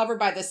they are covered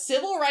by the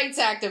Civil Rights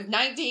Act of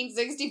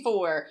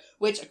 1964,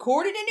 which,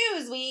 according to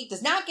Newsweek,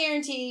 does not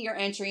guarantee your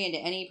entry into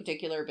any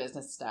particular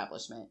business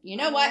establishment. You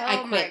know what?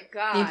 I quit,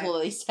 the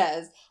employee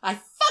says. I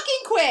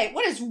fucking quit!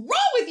 What is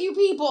wrong with you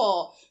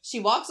people? She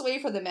walks away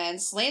from the men,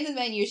 slammed the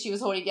menu she was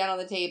holding down on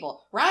the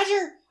table.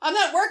 Roger, I'm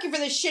not working for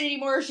this shit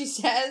anymore, she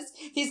says.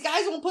 These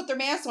guys won't put their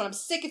masks on. I'm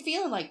sick of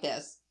feeling like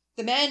this.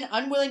 The men,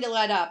 unwilling to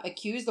let up,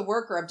 accuse the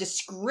worker of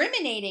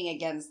discriminating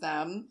against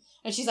them.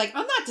 And she's like,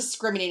 I'm not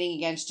discriminating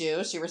against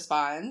you, she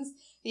responds.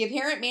 The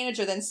apparent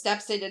manager then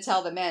steps in to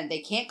tell the men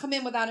they can't come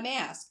in without a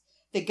mask.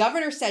 The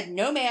governor said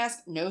no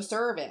mask, no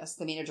service,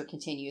 the manager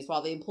continues,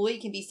 while the employee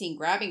can be seen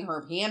grabbing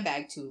her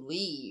handbag to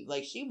leave.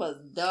 Like, she was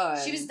done.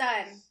 She was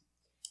done.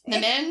 The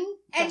men...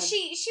 And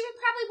she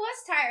probably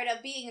was tired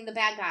of being the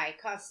bad guy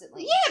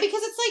constantly. Yeah,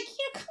 because it's like,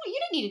 come on, you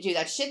didn't need to do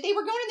that shit. They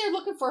were going in there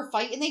looking for a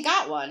fight, and they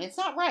got one. It's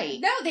not right.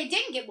 No, they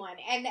didn't get one,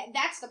 and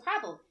that's the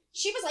problem.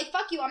 She was like,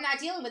 fuck you, I'm not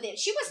dealing with it.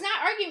 She was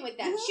not arguing with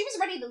them. Mm-hmm. She was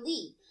ready to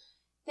leave.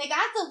 They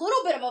got the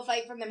little bit of a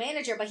fight from the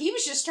manager, but he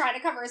was just trying to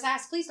cover his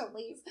ass. Please don't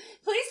leave.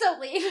 Please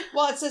don't leave.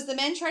 Well, it says the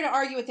men try to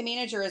argue with the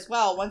manager as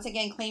well, once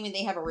again claiming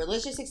they have a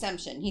religious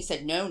exemption. He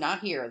said, no,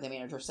 not here, the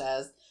manager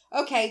says.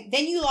 Okay,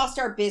 then you lost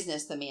our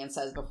business, the man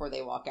says before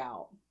they walk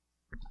out.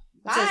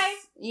 Bye.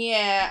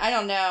 Yeah, I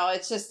don't know.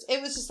 It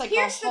was just like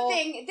Here's the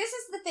thing. This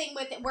is the thing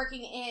with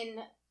working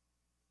in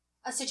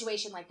a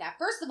situation like that.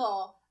 First of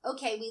all,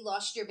 okay, we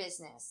lost your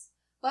business.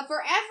 But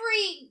for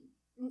every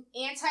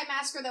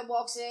anti-masker that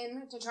walks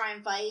in to try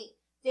and fight,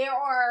 there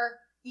are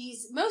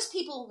most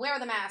people wear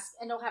the mask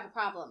and don't have a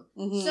problem.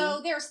 Mm-hmm.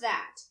 So there's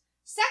that.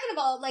 Second of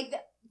all,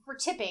 for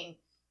tipping,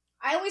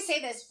 I always say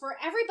this, for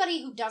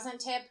everybody who doesn't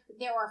tip,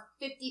 there are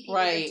 50 people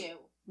that do.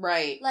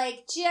 Right.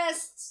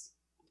 Just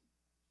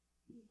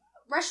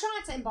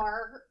restaurants and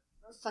bar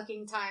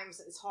fucking times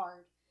is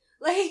hard.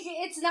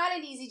 It's not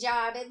an easy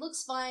job. It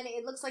looks fun.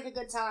 It looks like a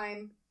good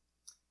time.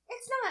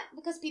 It's not,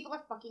 because people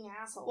are fucking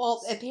assholes.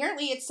 Well,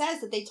 apparently it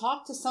says that they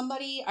talked to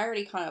somebody.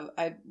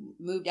 I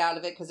moved out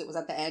of it because it was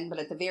at the end, but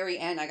at the very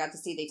end, I got to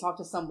see they talked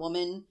to some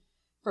woman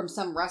from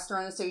some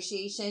restaurant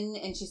association,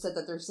 and she said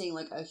that they're seeing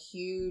a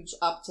huge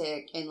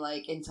uptick in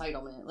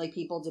entitlement,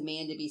 people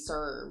demand to be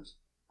served.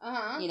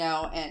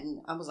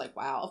 And I was like,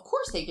 wow, of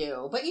course they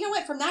do. But you know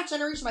what? From that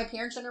generation, my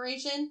parents'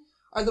 generation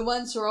are the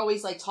ones who are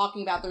always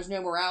talking about there's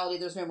no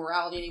morality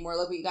anymore.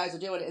 Look what you guys are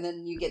doing, and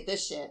then you get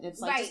this shit, and it's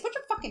just put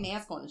your fucking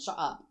mask on and shut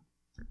up.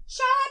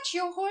 Shut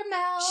your whore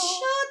mouth.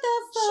 Shut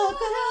the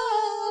fuck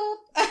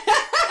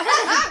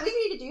up. We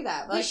need to do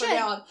that. We should.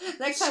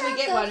 Next time we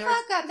get one. Shut the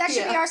fuck up. That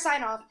should be our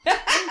sign off.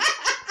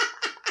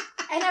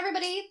 And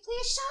everybody,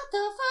 please shut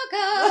the fuck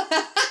up.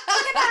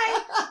 Okay, bye.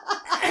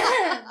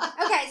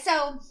 Okay,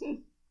 so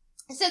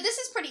this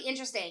is pretty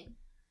interesting.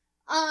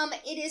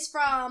 It is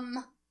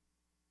from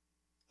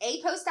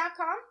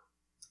apost.com.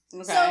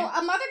 Okay. So,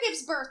 a mother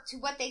gives birth to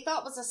what they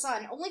thought was a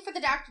son, only for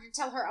the doctor to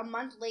tell her a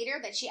month later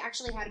that she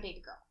actually had a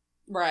baby girl.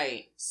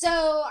 Right.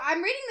 So,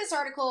 I'm reading this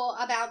article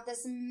about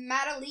this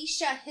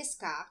Madalisha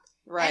Hiscock.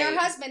 Right. And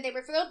her husband, they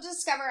were thrilled to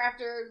discover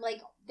after,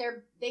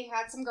 they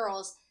had some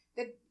girls,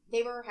 that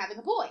they were having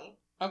a boy.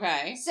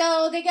 Okay.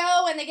 So, they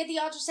go and they get the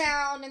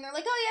ultrasound, and they're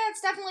like, oh yeah,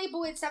 it's definitely a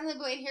boy, and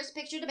here's a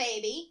picture of the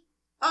baby.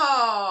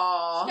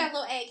 Oh, she's got a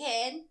little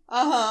egghead.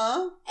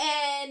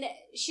 And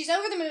she's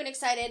over the moon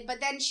excited, but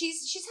then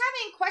she's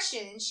having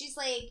questions. She's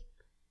like,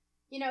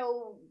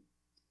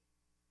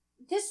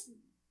 this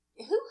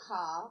his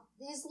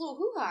little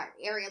hoo-ha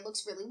area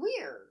looks really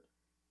weird.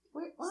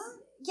 Wait, what?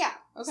 Yeah.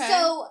 Okay.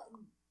 So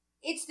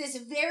it's this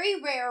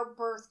very rare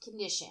birth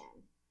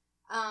condition,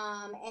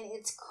 and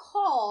it's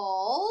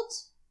called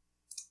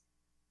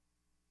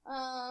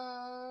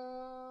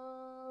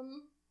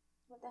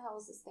what the hell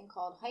is this thing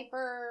called?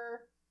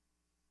 Hyper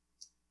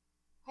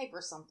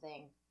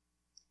something.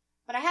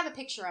 But I have a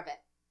picture of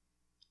it.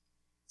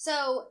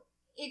 So,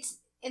 it's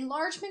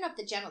enlargement of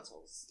the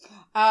genitals.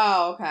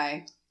 Oh,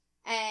 okay.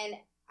 And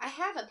I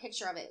have a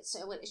picture of it,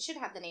 so it should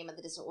have the name of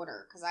the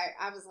disorder, because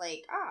I was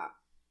like,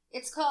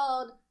 it's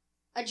called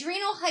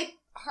adrenal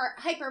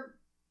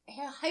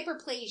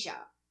hyperplasia.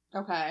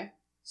 Okay.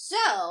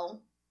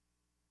 So,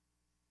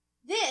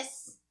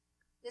 this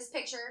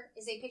picture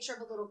is a picture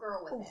of a little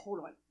girl with it. Hold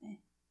on.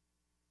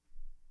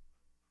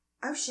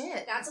 Oh,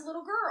 shit. That's a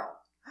little girl.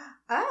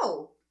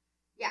 Oh.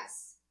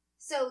 Yes.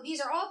 So these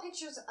are all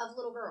pictures of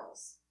little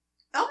girls.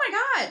 Oh, my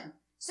God.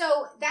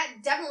 So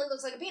that definitely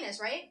looks like a penis,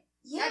 right?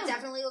 Yeah. That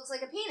definitely looks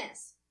like a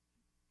penis.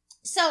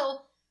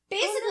 So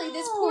basically,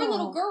 this poor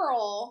little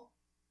girl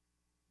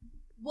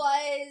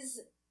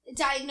was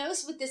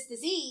diagnosed with this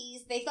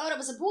disease. They thought it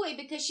was a boy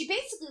because she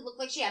basically looked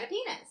like she had a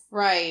penis.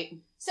 Right.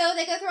 So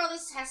they go through all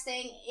this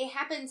testing. It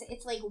happens,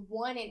 it's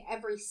 1 in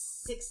every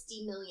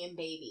 60 million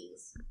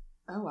babies.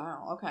 Oh,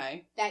 wow.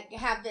 Okay. That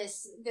have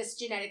this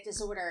genetic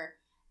disorder.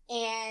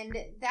 And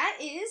that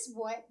is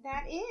what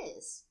that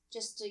is.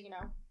 Just to,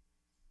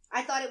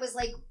 I thought it was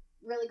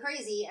really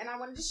crazy and I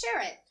wanted to share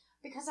it.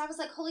 Because I was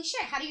like, holy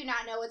shit, how do you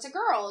not know it's a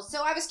girl?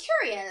 So I was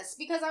curious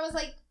because I was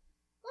like,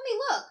 let me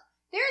look.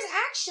 There's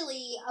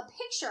actually a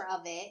picture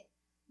of it,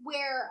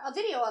 a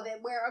video of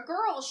it, where a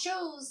girl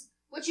shows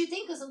what you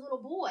think is a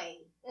little boy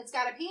that's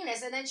got a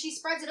penis, and then she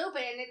spreads it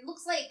open, and it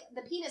looks like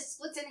the penis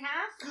splits in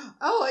half.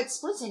 Oh, it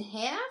splits in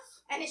half?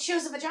 And it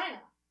shows a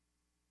vagina.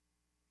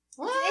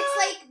 What? It's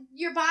like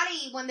your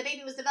body, when the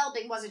baby was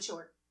developing, wasn't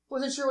sure.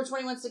 Wasn't sure which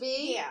one he wants to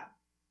be? Yeah.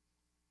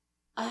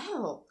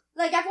 Oh.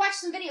 I've watched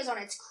some videos on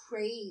it. It's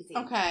crazy.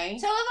 Okay.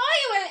 So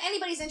if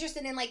anybody's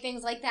interested in,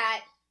 things like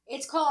that,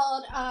 it's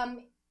called,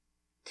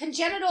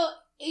 congenital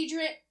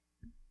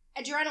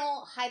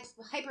adrenal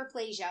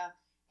hyperplasia,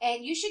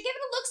 and you should give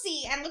it a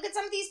look-see and look at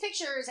some of these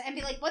pictures and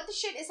be like, what the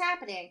shit is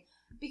happening?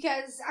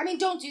 Because,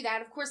 don't do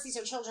that. Of course, these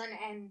are children,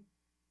 and,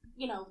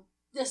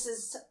 this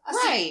is a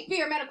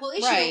severe medical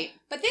issue. Right.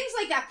 But things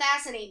like that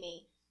fascinate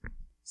me.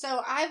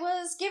 So I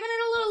was giving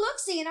it a little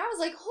look-see, and I was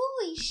like,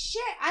 holy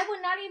shit, I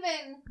would not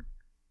even,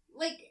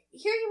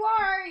 here you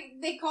are,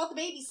 they called the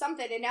baby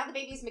something, and now the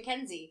baby's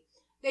Mackenzie.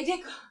 They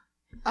did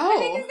I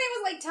think his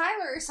name was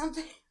Tyler or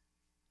something.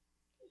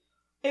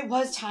 It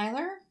was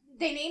Tyler?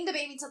 they named the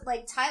baby to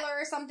like Tyler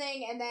or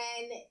something, and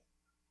then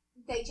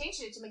they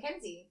changed it to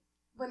Mackenzie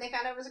when they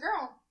found out it was a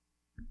girl.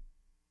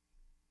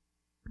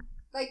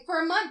 Like, for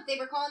a month, they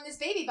were calling this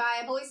baby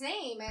by a boy's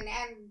name,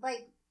 and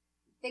like,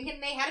 thinking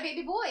they had a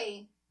baby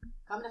boy.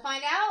 Come to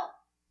find out.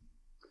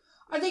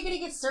 Are they going to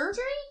get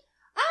surgery?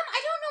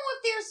 I don't know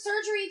if there's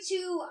surgery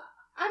to...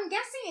 I'm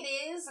guessing it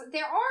is.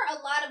 There are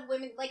a lot of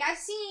women... Like, I've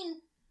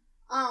seen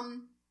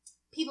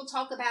people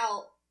talk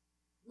about,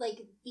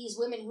 like, these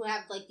women who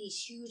have, like, these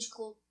huge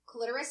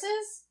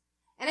clitorises.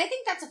 And I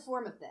think that's a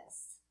form of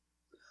this.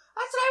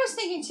 That's what I was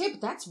thinking, too.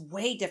 But that's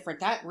way different.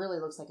 That really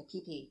looks like a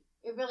pee-pee.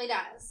 It really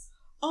does.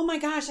 Oh, my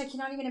gosh. I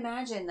cannot even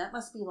imagine. That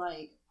must be,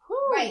 like...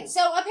 Whew. Right.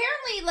 So,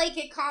 apparently, like,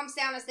 it calms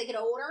down as they get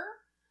older.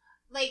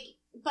 Like...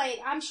 But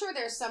I'm sure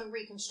there's some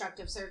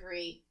reconstructive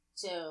surgery,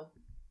 too.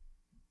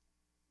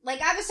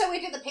 Like, I was so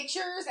into the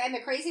pictures and the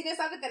craziness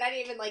of it that I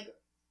didn't even, like,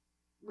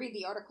 read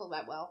the article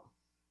that well.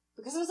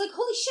 Because I was like,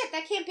 holy shit,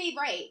 that can't be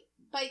right.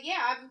 But,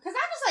 yeah, because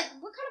I was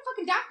like, what kind of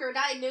fucking doctor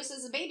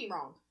diagnoses a baby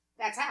wrong?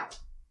 That's how.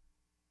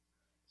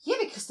 Yeah,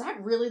 because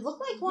that really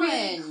looked like one.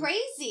 Really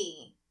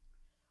crazy.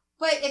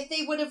 But if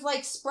they would have,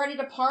 like, spread it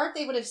apart,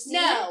 they would have seen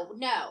it?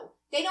 No.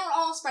 They don't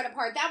all spread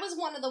apart. That was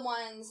one of the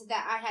ones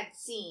that I had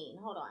seen.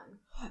 Hold on.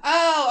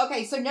 Oh,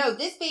 okay. So, no,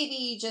 this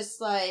baby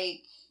just,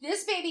 like...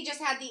 This baby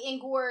just had the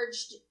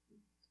engorged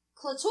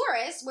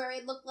clitoris where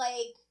it looked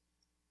like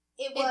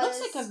it was... It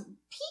looks like a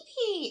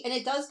pee-pee, and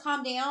it does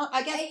calm down.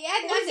 I guess,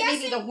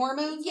 maybe the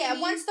hormones? Yeah,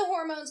 maybe? Once the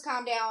hormones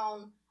calm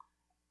down,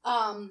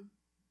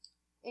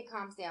 it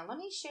calms down. Let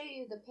me show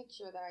you the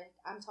picture that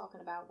I'm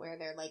talking about where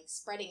they're, like,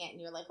 spreading it, and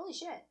you're like, holy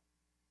shit.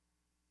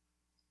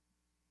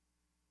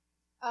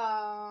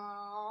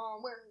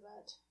 Where is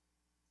that?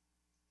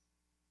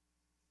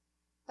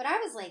 But I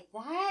was like,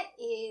 that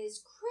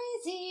is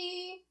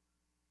crazy.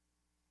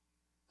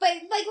 But,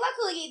 like,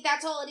 luckily,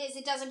 that's all it is.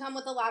 It doesn't come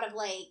with a lot of,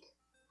 like,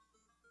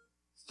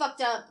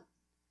 fucked up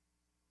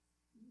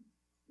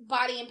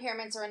body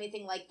impairments or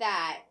anything like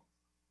that.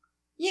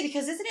 Yeah,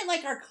 because isn't it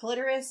like our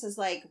clitoris is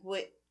like,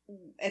 what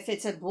if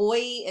it's a boy,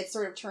 it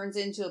sort of turns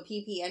into a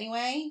pee-pee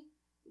anyway?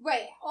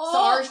 Right. So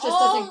ours just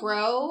doesn't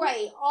grow?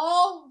 Right.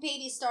 All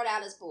babies start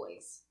out as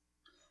boys.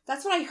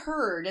 That's what I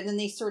heard, and then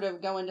they sort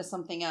of go into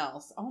something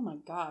else. Oh my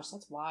gosh,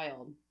 that's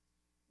wild.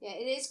 Yeah,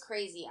 it is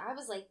crazy. I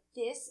was like,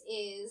 this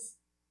is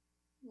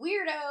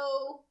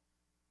weirdo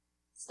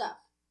stuff.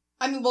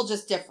 I mean, well,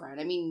 just different.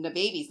 I mean, the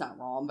baby's not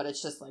wrong, but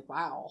it's just like,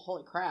 wow,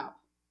 holy crap.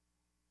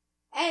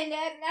 And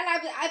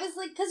I was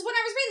like, because when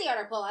I was reading the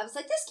article, I was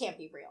like, this can't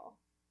be real.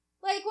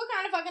 Like, what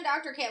kind of fucking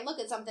doctor can't look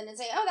at something and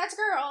say, oh, that's a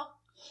girl?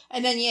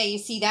 And then, yeah, you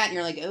see that, and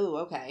you're like, oh,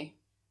 okay.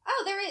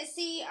 Oh, there is.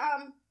 See,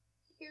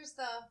 here's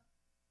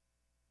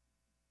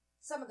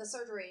some of the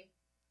surgery.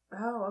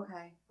 Oh,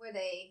 okay. Where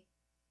they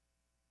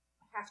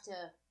have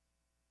to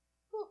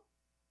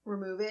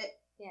remove it.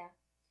 Yeah.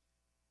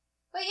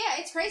 But yeah,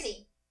 it's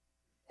crazy.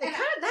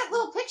 That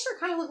little picture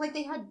kind of looked like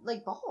they had,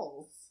 like,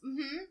 balls.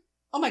 Mm-hmm.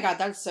 Oh my god,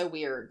 that's so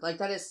weird. Like,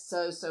 that is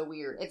so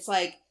weird. It's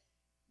like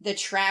the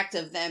tract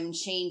of them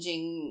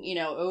changing,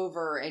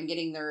 over and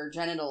getting their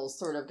genitals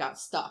sort of got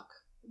stuck.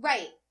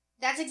 Right.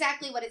 That's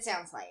exactly what it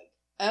sounds like.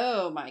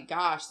 Oh my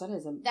gosh, that's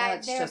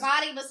their just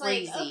body was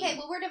crazy. Like, okay,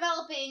 well, we're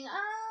developing, we're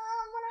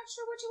not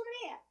sure what you want to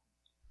be at.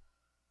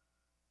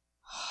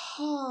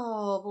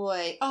 Oh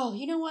boy. Oh,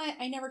 you know what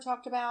I never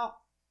talked about?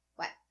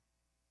 What?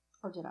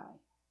 Or did I?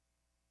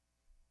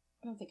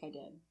 I don't think I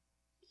did.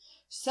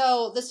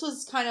 So, this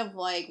was kind of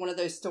like one of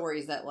those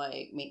stories that,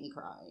 like, make me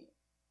cry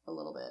a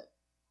little bit.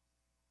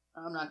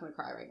 I'm not going to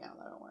cry right now,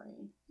 though, don't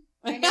worry.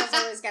 Danielle's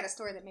always got a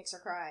story that makes her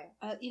cry.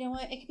 You know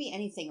what? It could be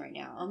anything right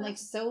now. I'm, like,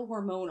 so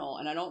hormonal,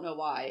 and I don't know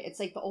why.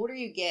 It's like the older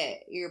you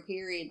get, your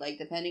period, like,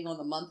 depending on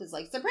the month, is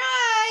like, surprise!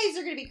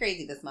 You're going to be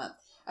crazy this month.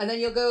 And then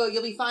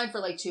you'll be fine for,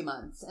 like, 2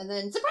 months. And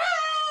then,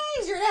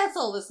 surprise! You're an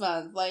asshole this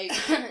month. Like,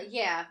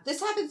 yeah. This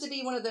happens to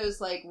be one of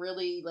those, like,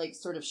 really, like,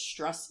 sort of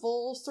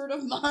stressful sort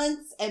of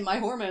months. And my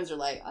hormones are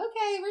like,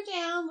 okay, we're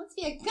down. Let's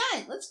be a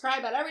cunt. Let's cry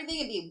about everything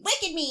and be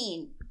wicked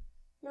mean.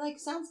 You're like,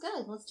 sounds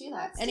good. Let's do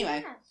that.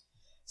 Anyway.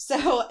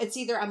 So, it's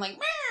either I'm like,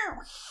 meow,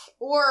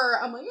 or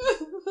I'm like,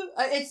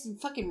 it's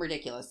fucking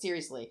ridiculous.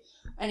 Seriously.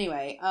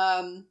 Anyway,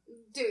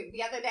 dude,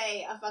 the other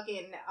day, a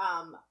fucking,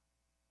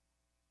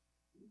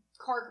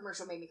 car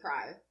commercial made me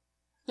cry.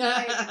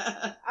 Like,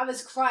 I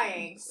was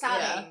crying,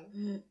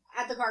 sobbing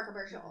at the car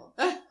commercial.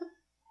 And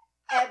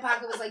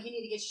Paco was like, you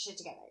need to get your shit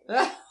together.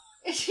 Like,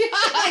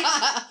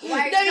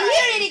 why no, you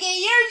need to get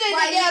your shit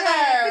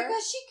together.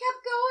 Because she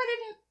kept going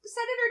and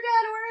sending her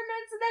dad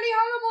ornaments, and then he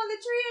hung them on the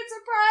tree and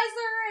surprised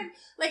her. And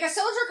like, a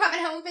soldier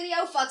coming home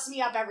video fucks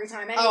me up every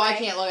time. Anyway. Oh, I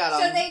can't look at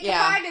them. So they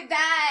combined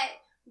that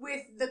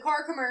with the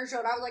car commercial,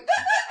 and I was like,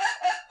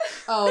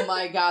 oh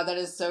my god, that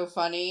is so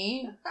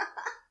funny.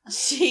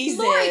 Jesus.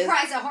 Lori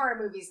cries at horror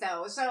movies,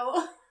 though,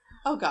 so.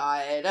 Oh,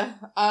 God.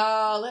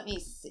 Let me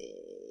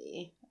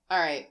see. All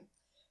right.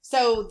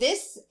 So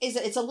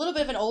it's a little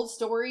bit of an old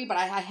story, but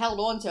I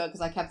held on to it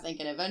because I kept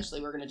thinking eventually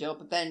we're going to do it.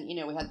 But then,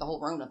 we had the whole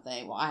Rona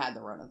thing. Well, I had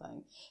the Rona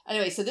thing.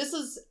 Anyway, so this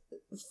was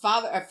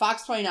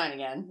Fox 29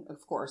 again,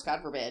 of course,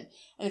 God forbid.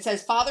 And it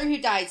says, father who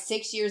died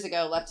 6 years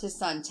ago left his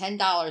son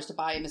 $10 to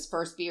buy him his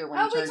first beer when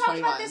he turned 21. Oh, we talked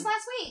about this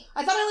last week.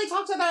 I thought I only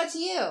talked about it to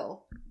you.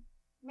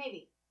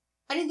 Maybe.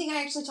 I didn't think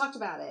I actually talked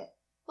about it.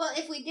 Well,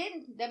 if we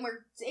didn't, then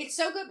it's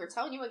so good, we're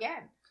telling you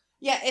again.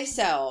 Yeah, if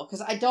so,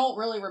 because I don't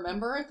really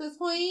remember at this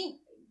point.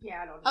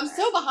 Yeah, I don't know. I'm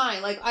so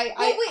behind. Like,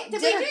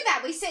 did we do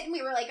that? We sit and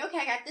we were like, okay,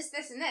 I got this,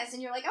 this, and this.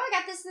 And you're like, oh, I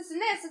got this, this, and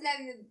this. And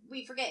then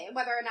we forget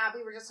whether or not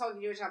we were just talking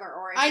to each other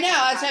or... I know,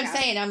 that's what I'm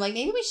saying. I'm like,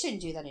 maybe we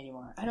shouldn't do that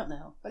anymore. I don't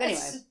know. But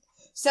anyway.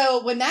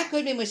 So, when Matt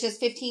Goodman was just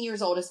 15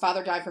 years old, his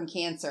father died from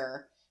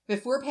cancer.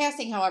 Before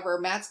passing, however,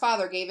 Matt's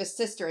father gave his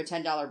sister a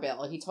 $10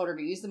 bill. He told her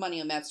to use the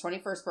money on Matt's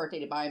 21st birthday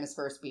to buy him his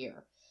first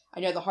beer. I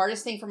know the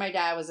hardest thing for my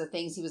dad was the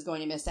things he was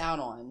going to miss out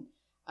on.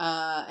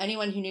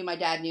 Anyone who knew my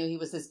dad knew he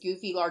was this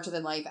goofy, larger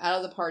than life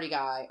of the party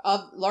guy,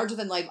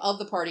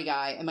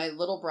 and my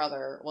little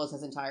brother was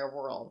his entire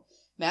world.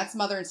 Matt's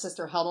mother and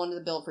sister held on to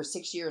the bill for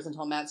 6 years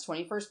until Matt's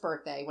 21st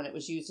birthday, when it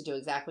was used to do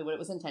exactly what it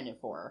was intended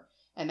for.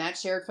 And Matt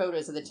shared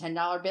photos of the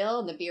 $10 bill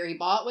and the beer he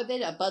bought with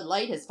it, a Bud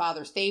Light, his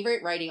father's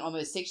favorite, writing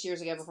almost 6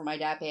 years ago before my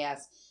dad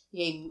passed.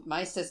 He gave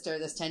my sister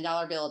this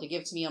 $10 bill to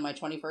give to me on my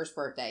 21st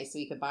birthday so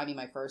he could buy me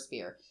my first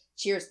beer.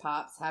 Cheers,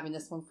 Pops. Having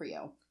this one for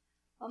you.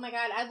 Oh my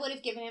God, I would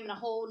have given him a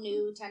whole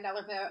new $10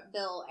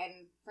 bill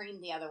and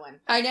framed the other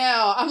one. I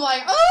know. I'm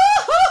like,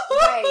 oh!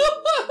 Right.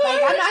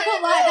 Like, I'm not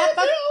gonna lie,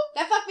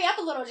 that fucked me up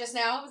a little just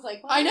now. I was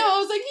like, what? I know. I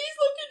was like, he's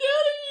looking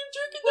down at you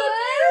drinking that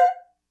beer.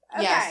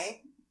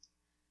 Okay.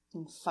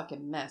 Yes.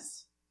 Fucking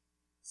mess.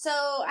 So,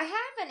 I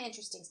have an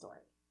interesting story.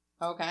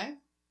 Okay.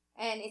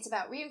 And it's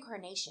about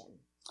reincarnation.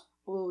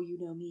 Oh, you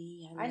know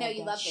me. I know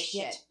you love this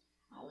shit.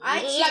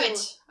 I love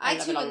it. I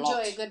too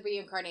enjoy a good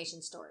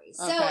reincarnation story.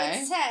 So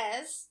it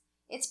says,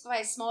 it's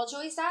by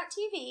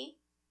smalljoys.tv.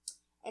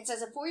 It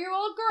says a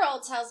 4-year-old girl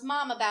tells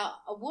mom about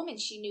a woman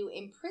she knew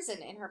in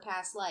prison in her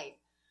past life.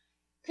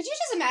 Could you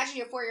just imagine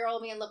your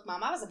 4-year-old being, look,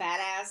 Mom, I was a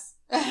badass.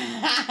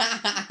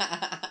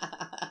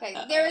 Okay,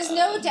 there is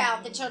no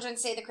doubt that children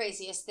say the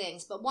craziest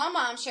things, but one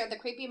mom shared the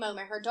creepy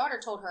moment her daughter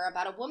told her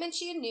about a woman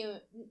she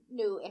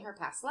knew in her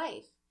past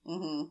life.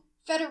 Mm-hmm.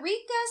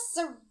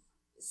 Federica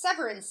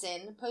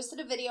Severinson posted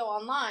a video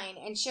online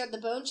and shared the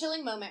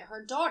bone-chilling moment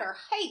her daughter,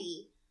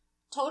 Heidi,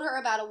 told her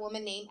about a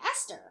woman named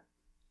Esther.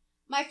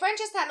 My friend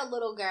just had a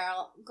little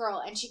girl,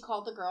 and she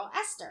called the girl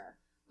Esther,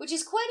 which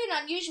is quite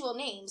an unusual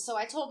name, so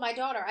I told my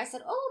daughter, I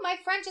said, oh, my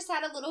friend just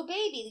had a little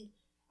baby,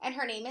 and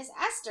her name is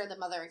Esther, the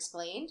mother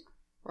explained.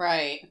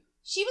 Right.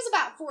 She was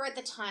about 4 at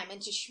the time,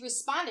 and she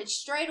responded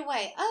straight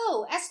away,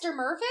 oh, Esther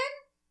Mervyn?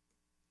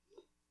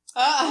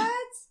 What?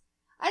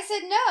 I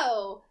said,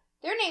 no,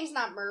 their name's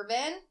not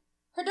Mervyn.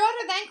 Her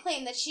daughter then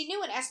claimed that she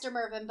knew an Esther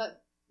Mervyn,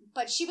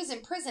 but she was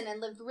in prison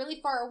and lived really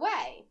far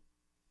away.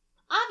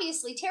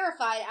 Obviously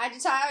terrified, I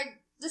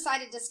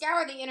decided to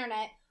scour the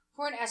internet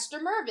for an Esther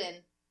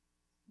Mervyn.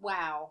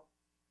 Wow.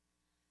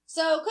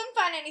 So, couldn't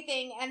find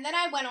anything, and then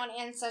I went on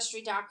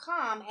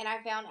Ancestry.com and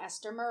I found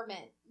Esther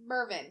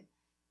Mervyn.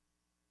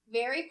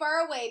 Very far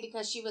away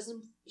because she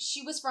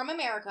was from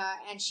America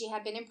and she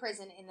had been in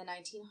prison in the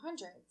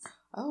 1900s.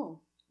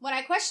 Oh. When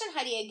I questioned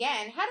Heidi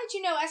again, how did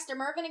you know Esther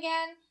Mervyn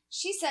again?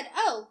 She said,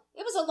 oh,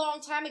 it was a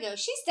long time ago.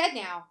 She's dead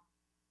now.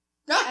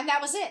 Ah. And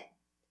that was it.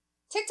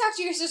 TikTok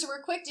users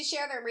were quick to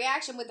share their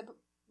reaction with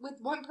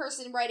one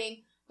person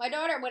writing, my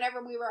daughter,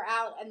 whenever we were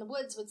out in the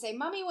woods, would say,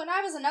 Mommy, when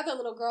I was another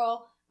little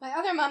girl, my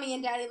other mommy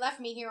and daddy left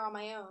me here on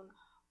my own.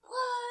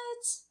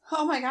 What?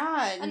 Oh my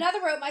God. Another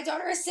wrote, my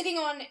daughter is sitting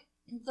on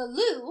the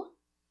loo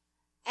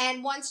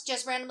and once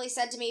just randomly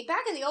said to me,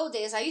 back in the old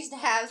days, I used to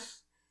have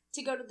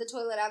to go to the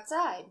toilet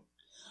outside.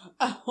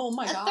 Oh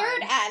my God. A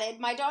third added,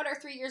 my daughter,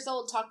 3 years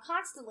old, talked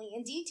constantly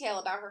in detail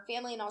about her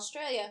family in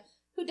Australia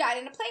who died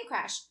in a plane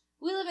crash.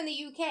 We live in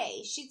the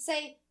UK. She'd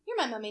say, you're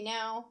my mommy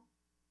now.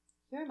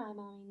 You're my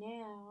mommy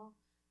now.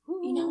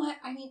 Ooh. You know what?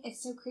 I mean,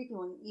 it's so creepy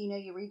when,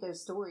 you read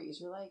those stories.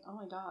 You're like, oh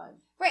my God.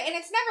 Right, and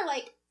it's never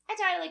like, I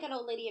died like an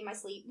old lady in my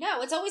sleep.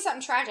 No, it's always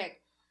something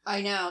tragic.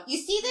 I know. You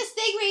see this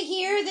thing right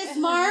here, this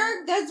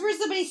mark? That's where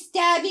somebody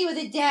stabbed me with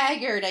a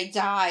dagger and I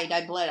died.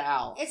 I bled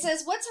out. It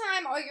says, what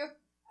time are your...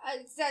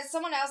 it says,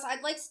 someone else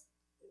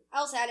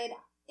added,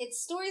 it's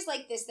stories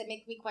like this that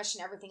make me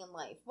question everything in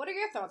life. What are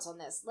your thoughts on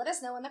this? Let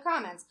us know in the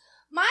comments.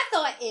 My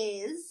thought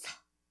is,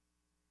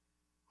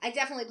 I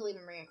definitely believe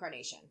in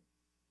reincarnation.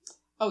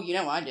 Oh, you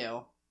know I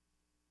do.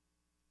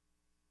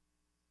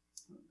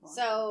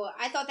 So,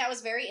 I thought that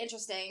was very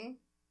interesting.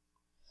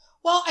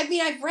 Well, I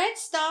mean, I've read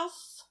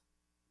stuff.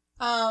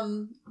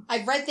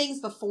 I've read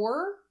things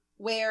before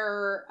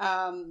where,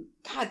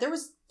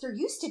 there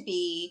used to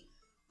be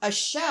a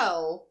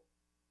show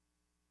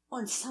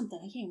on something.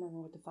 I can't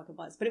remember what the fuck it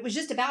was, but it was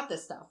just about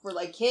this stuff where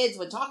like kids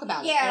would talk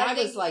about it. And I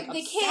was like, the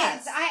obsessed.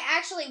 kids. I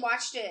actually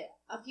watched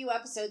a few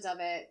episodes of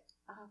it.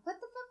 What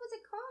the fuck was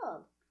it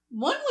called?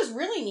 One was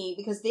really neat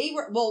because they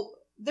were,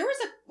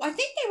 I think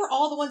they were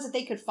all the ones that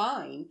they could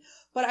find.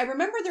 But I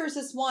remember there was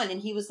this one,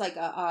 and he was like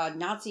a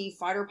Nazi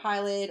fighter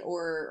pilot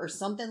or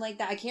something like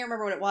that. I can't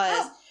remember what it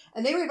was. Oh.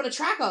 And they were able to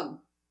track him.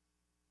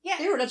 Yeah.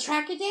 They were to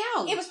track it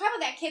down. It was probably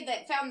that kid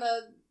that found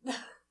the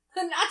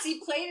Nazi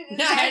plate in his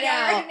No, I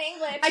backyard know. in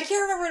England. I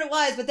can't remember what it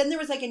was, but then there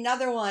was like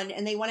another one,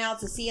 and they went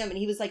out to see him, and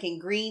he was like in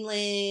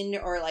Greenland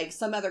or like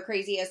some other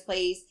crazy ass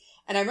place.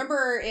 And I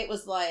remember it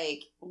was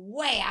like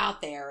way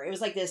out there. It was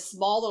like this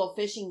small little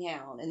fishing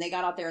town, and they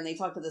got out there and they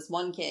talked to this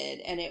one kid,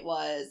 and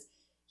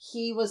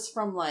he was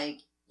from like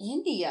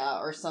India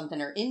or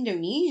something, or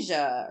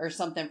Indonesia or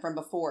something from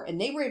before, and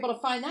they were able to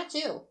find that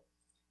too.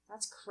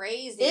 That's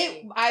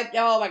crazy.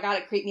 Oh my God,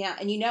 it creeped me out.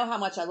 And you know how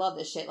much I love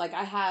this shit. Like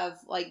I have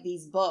like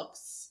these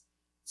books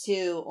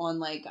too on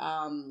like,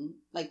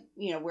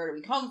 you know, where do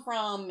we come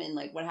from and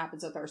like what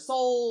happens with our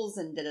souls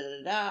and da da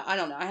da da. I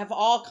don't know. I have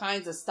all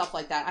kinds of stuff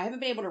like that. I haven't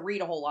been able to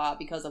read a whole lot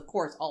because of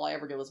course all I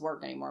ever do is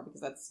work anymore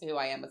because that's who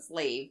I am, a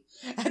slave.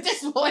 At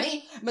this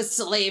point, I'm a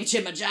slave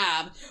to my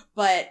job.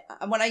 But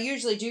when I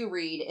usually do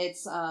read,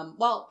 it's,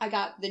 I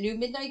got the new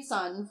Midnight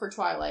Sun for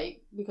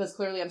Twilight because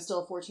clearly I'm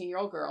still a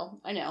 14-year-old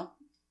girl. I know.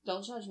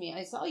 Don't judge me.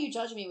 I saw you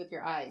judge me with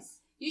your eyes.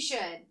 You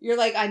should. You're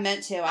like, I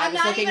meant to. I was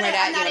looking right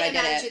at you when I did it. I'm not even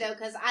mad at you, though,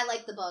 because I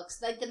like the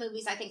books. Like, the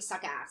movies, I think,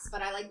 suck ass.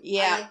 But I like the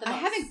books. I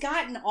haven't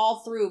gotten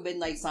all through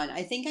Midnight Sun.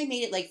 I think I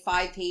made it, like,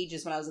 5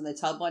 pages when I was in the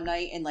tub one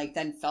night and, like,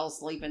 then fell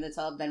asleep in the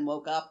tub, then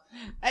woke up.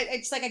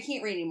 It's like I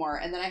can't read anymore.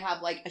 And then I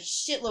have, like, a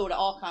shitload of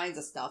all kinds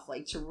of stuff,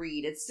 like, to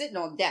read. It's sitting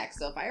on deck,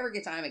 so if I ever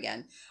get time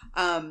again.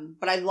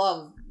 But I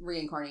love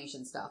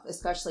reincarnation stuff,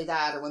 especially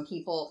that, or when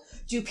people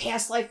do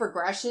past life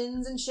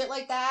regressions and shit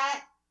like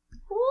that.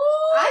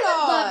 Ooh,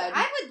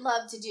 I would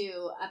love to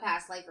do a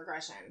past life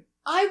regression.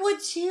 I would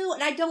too,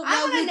 and I don't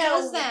know who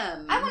does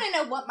them. I want to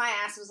know what my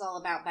ass was all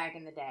about back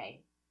in the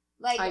day.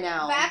 Like, I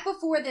know. Back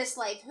before this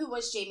life, who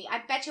was Jamie?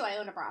 I bet you I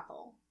own a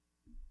brothel.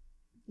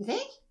 You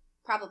think?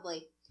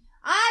 Probably.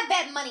 I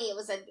bet money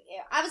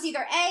I was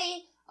either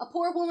a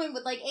poor woman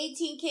with like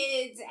 18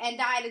 kids and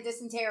died of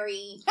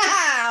dysentery.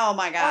 Oh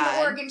my God. On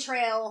the Oregon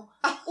Trail.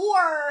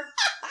 Or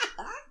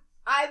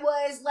I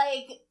was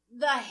like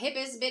the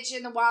hippest bitch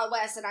in the Wild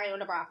West and I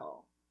owned a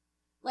brothel.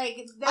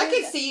 Like, I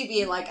could see you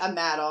being like a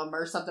madam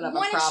or something of a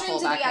brothel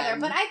back the other,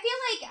 then. but I feel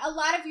like a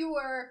lot of feel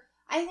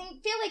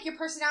like your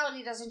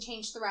personality doesn't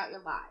change throughout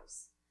your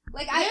lives.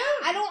 Like, yeah.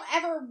 I don't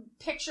ever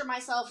picture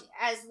myself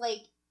as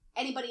like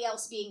anybody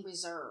else being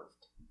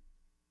reserved.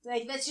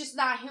 Like, that's just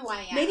not who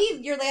I am.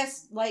 Maybe your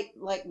last life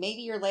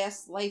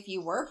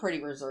you were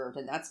pretty reserved,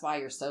 and that's why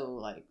you're so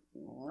like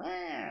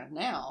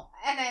now.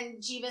 And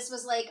then Jeebus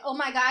was like, "Oh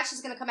my God,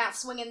 she's gonna come out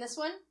swinging this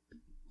one."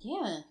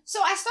 Yeah.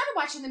 So I started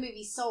watching the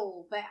movie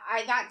Soul, but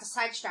I got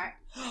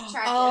sidetracked.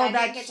 Oh, and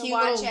I didn't get to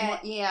watch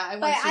it. Yeah,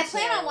 I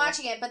plan on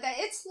watching it, but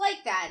it's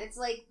like that. It's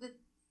like the.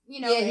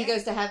 Yeah, he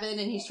goes to heaven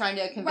and he's trying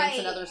to convince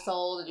another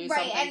soul to do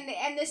something. Right,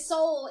 and this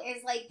soul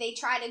is like they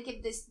try to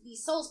give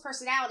these souls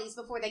personalities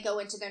before they go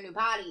into their new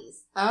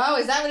bodies. Oh,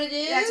 is that what it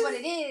is? That's what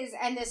it is,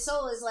 and this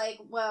soul is like,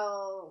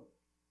 well,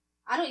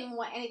 I don't even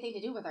want anything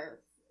to do with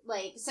Earth.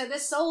 Like, so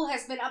this soul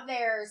has been up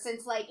there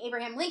since like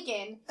Abraham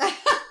Lincoln.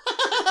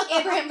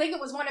 Abraham Lincoln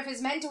was one of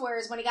his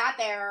mentors when he got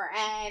there,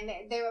 and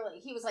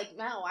he was like,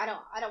 no, I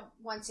don't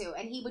want to,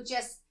 and he would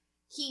just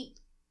keep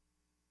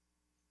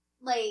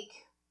like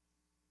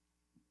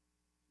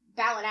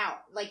bowing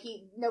out. Like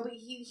he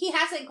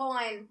hasn't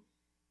gone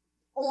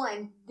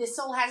on. This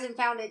soul hasn't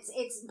found its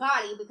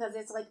body because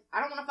it's like,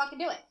 I don't want to fucking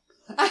do it.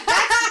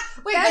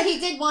 Wait, but he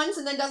did once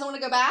and then doesn't want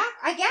to go back?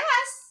 I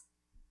guess.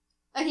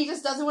 And he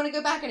just doesn't want to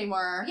go back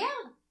anymore. Yeah.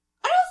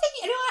 I don't think,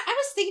 I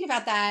was thinking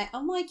about that.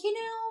 I'm like,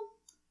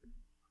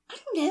 I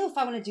don't know if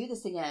I want to do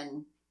this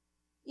again.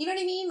 You know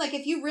what I mean? Like,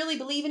 if you really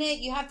believe in it,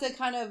 you have to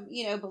kind of,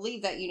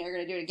 believe that, you're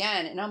going to do it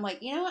again. And I'm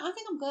like, what? I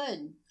think I'm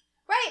good.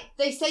 Right.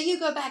 They say you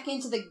go back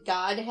into the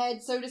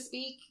Godhead, so to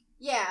speak.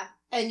 Yeah.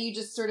 And you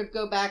just sort of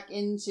go back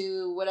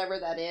into whatever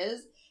that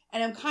is.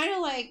 And I'm kind of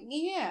like,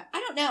 I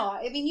don't know.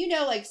 I mean,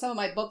 like some of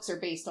my books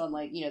are based on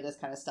like, this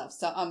kind of stuff.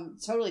 So I'm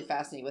totally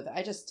fascinated with it.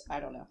 I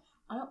don't know.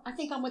 I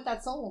think I'm with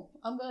that soul.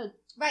 I'm good.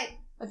 Right.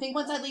 I think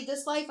once I leave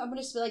this life, I'm going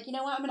to just be like, you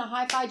know what? I'm going to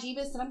high-five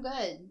Jeebus and I'm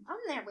good. I'm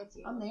there with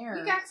you. I'm there.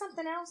 You got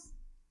something else?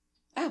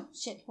 Oh,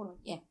 shit. Hold on.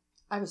 Yeah.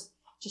 I was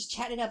just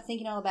chatting up,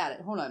 thinking all about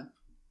it. Hold on.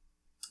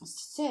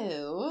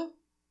 So,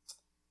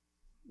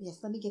 yes,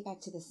 let me get back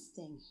to this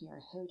thing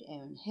here. Hold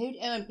on,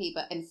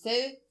 people. I'm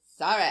so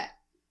sorry.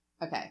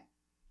 Okay.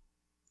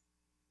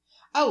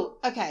 Oh,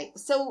 okay.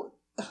 So,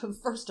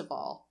 first of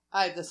all,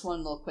 I have this one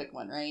little quick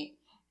one, right?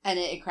 And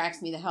it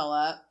cracks me the hell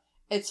up.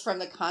 It's from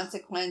the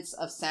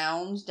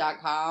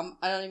consequenceofsound.com.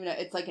 I don't even know.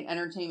 It's like an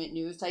entertainment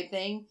news type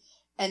thing.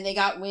 And they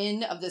got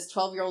wind of this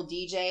 12-year-old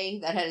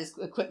DJ that had his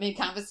equipment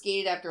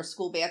confiscated after a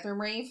school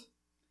bathroom rave.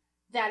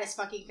 That is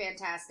fucking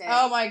fantastic.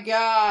 Oh my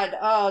God.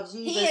 Oh, Jesus.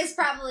 He is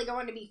probably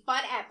going to be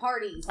fun at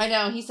parties. I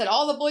know. He said,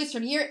 all the boys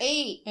from year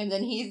 8. And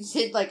then he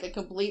did like he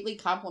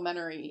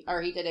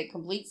did a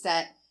complete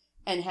set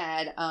and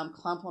had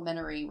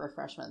complimentary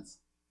refreshments.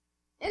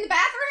 In the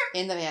bathroom?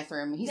 In the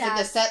bathroom. He said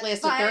the set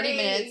lasted 30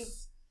 minutes.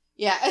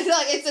 Yeah.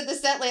 It said the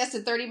set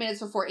lasted 30 minutes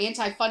before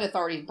anti-fun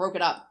authorities broke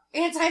it up.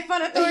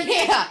 Anti-fun authority.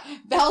 Yeah.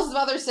 Belle's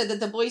mother said that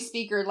the boy's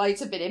speaker lights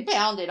have been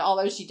impounded,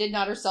 although she did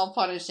not herself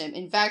punish him.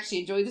 In fact, she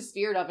enjoyed the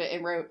spirit of it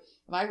and wrote,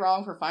 "Am I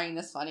wrong for finding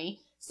this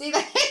funny?" See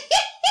that?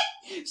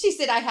 She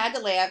said, "I had to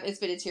laugh. It's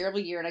been a terrible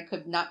year, and I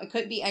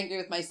couldn't be angry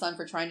with my son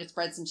for trying to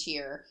spread some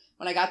cheer.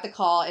 When I got the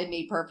call, it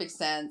made perfect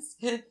sense.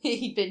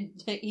 He'd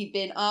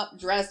been up,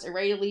 dressed, and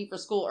ready to leave for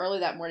school early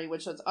that morning,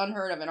 which was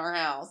unheard of in our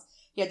house.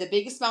 He had the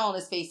biggest smile on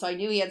his face, so I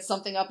knew he had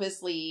something up his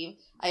sleeve.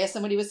 I asked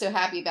him what he was so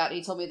happy about, and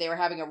he told me they were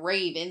having a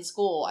rave in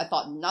school. I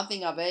thought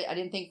nothing of it. I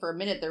didn't think for a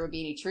minute there would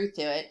be any truth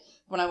to it.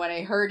 When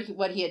I heard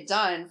what he had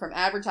done, from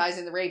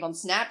advertising the rave on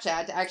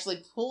Snapchat to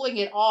actually pulling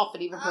it off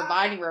and even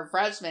providing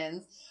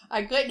refreshments,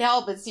 I couldn't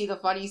help but see the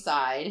funny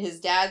side. His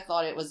dad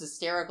thought it was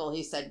hysterical.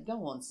 He said,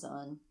 'Go on,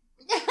 son.'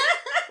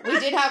 We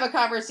did have a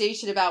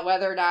conversation about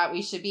whether or not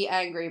we should be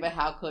angry, but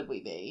how could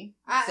we be?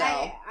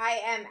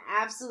 I am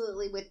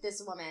absolutely with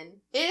this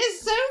woman. It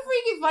is so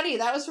freaking funny.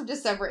 That was from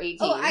December 18th.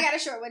 Oh, I got a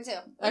short one too.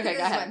 Okay,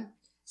 go ahead. One.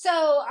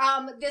 So,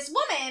 this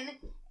woman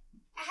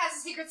has a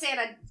Secret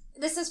Santa.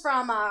 This is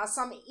from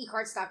some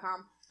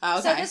ecarts.com. Oh,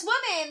 okay. So this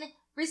woman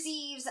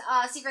receives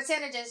a Secret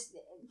Santa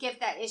gift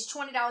that is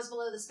 $20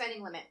 below the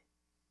spending limit.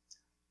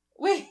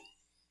 Wait.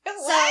 So,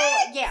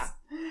 yeah.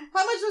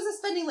 How much was the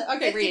spending limit?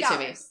 Okay, read it to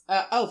me.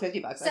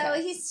 $50. So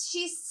okay.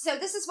 So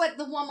this is what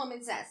the one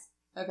woman says.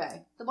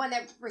 Okay. The one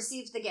that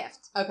receives the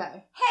gift.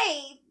 Okay.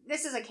 Hey,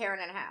 this is a Karen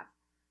and a half.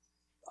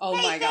 Oh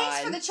my God.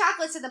 Thanks for the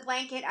chocolates and the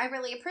blanket. I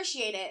really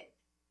appreciate it.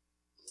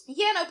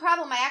 Yeah, no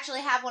problem. I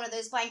actually have one of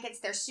those blankets.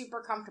 They're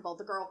super comfortable.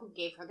 The girl who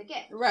gave her the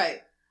gift.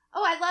 Right.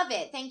 Oh, I love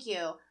it. Thank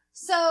you.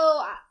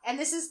 So, and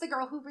this is the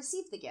girl who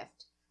received the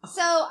gift.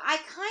 So I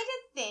kind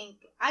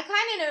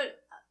of know,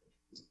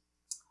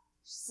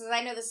 so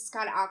I know this is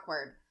kind of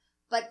awkward,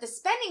 but the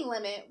spending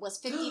limit was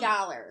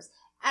 $50.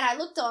 And I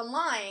looked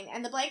online,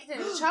 and the blanket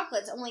and the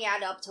chocolates only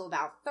add up to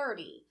about $30.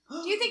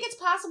 Do you think it's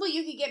possible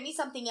you could get me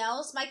something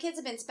else? My kids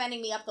have been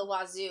spending me up the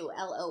wazoo,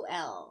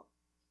 LOL.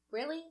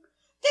 Really?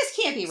 This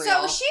can't be real.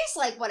 So she's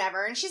like,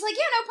 whatever. And she's like,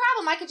 yeah, no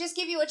problem. I could just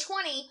give you a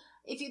 20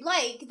 if you'd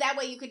like. That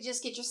way you could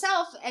just get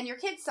yourself and your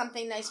kids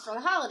something nice for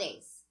the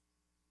holidays.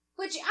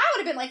 Which I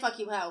would have been like, fuck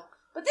you, ho.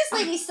 But this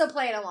lady's still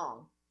playing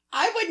along.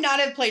 I would not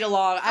have played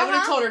along. I would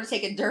have told her to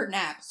take a dirt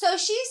nap. So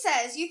she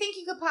says, you think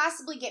you could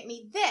possibly get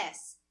me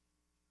this?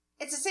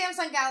 It's a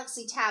Samsung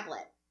Galaxy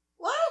tablet.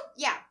 What?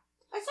 Yeah.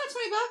 That's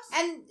not $20.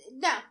 And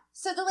no.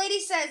 So the lady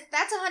says,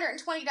 that's a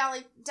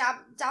 $120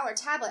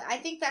 tablet. I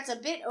think that's a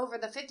bit over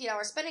the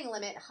 $50 spending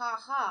limit. Ha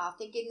ha.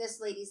 Thinking this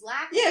lady's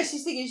laughing. Yeah,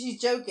 she's thinking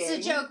she's joking.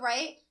 It's a joke,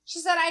 right? She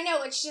said, I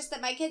know, it's just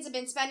that my kids have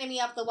been spending me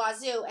up the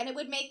wazoo, and it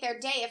would make their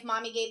day if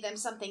mommy gave them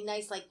something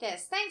nice like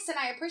this. Thanks, and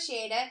I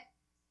appreciate it.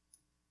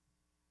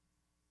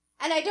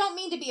 And I don't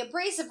mean to be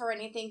abrasive or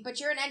anything, but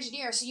you're an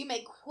engineer, so you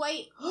make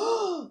quite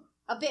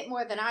a bit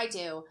more than I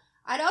do.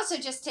 I'd also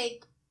just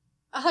take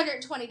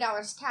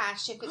 $120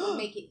 cash if it would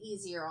make it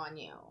easier on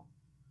you.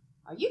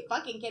 Are you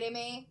fucking kidding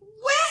me?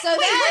 What? So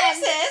wait, then, where is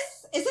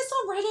this? Is this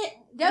on Reddit?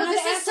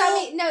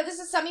 This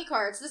is some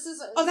eCarts. This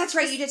is. Oh, that's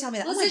right. You did tell me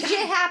that. This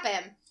legit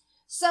happened.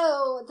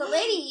 So the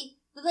lady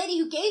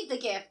who gave the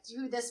gift,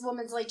 who this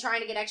woman's like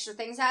trying to get extra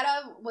things out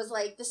of, was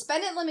like, the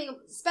spending limit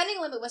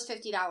was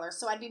 $50,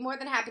 so I'd be more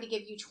than happy to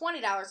give you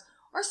 $20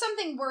 or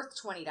something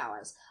worth $20.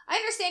 I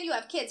understand you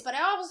have kids, but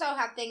I also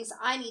have things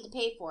I need to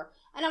pay for.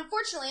 And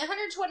unfortunately,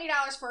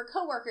 $120 for a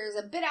coworker is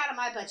a bit out of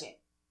my budget.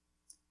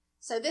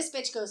 So this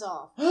bitch goes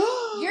off.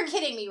 You're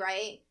kidding me,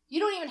 right? You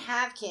don't even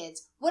have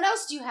kids. What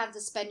else do you have to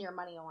spend your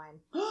money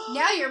on?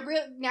 Now you're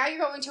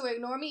going to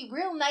ignore me?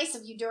 Real nice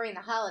of you during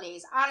the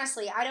holidays.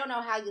 Honestly, I don't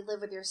know how you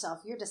live with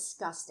yourself. You're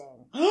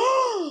disgusting.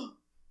 Oh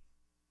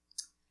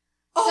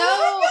so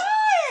my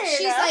God.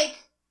 She's like,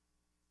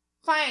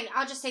 fine,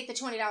 I'll just take the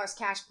 $20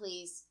 cash,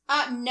 please.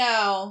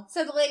 No.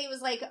 So the lady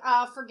was like,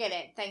 forget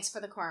it. Thanks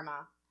for the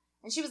karma.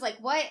 And she was like,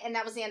 what? And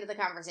that was the end of the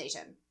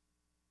conversation.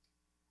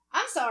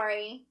 I'm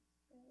sorry.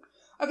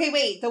 Okay,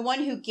 wait. The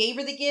one who gave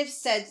her the gift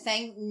said,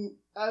 thanks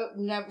for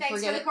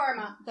the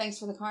karma. Thanks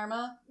for the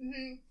karma?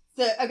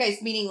 Mm-hmm. Okay,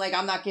 meaning like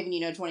I'm not giving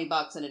you no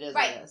 $20 and it is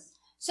right. What it is.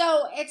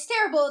 So it's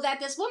terrible that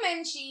this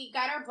woman, she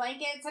got her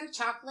blankets and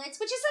chocolates,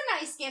 which is a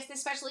nice gift,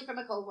 especially from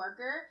a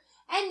coworker.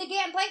 And the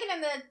blanket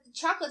and the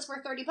chocolates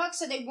were $30,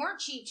 so they weren't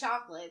cheap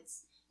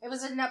chocolates. It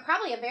was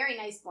probably a very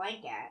nice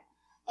blanket.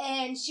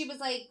 And she was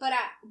like, but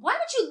why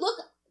would you look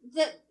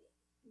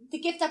the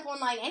gift up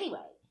online anyway?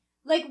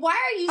 Like, why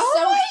are you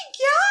Why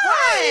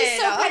are you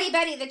so petty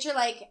Betty that you're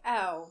like,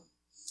 oh,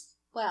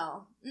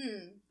 well, Ew,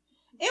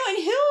 and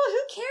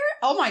who cares?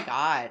 Oh my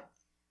God.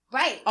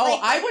 Right. Oh, like,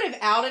 I would have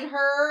outed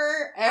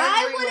her everywhere.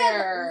 I would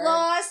have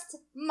lost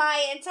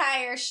my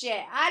entire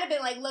shit. I'd have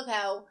been like, look,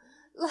 ho,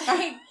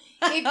 like,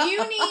 if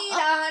you need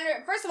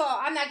 $100, first of all,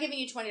 I'm not giving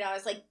you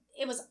 $20. Like,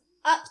 it was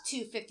up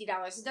to $50.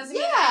 It doesn't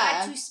mean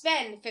I had to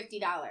spend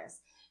 $50.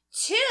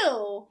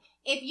 Two,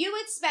 if you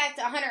expect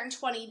a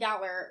 $120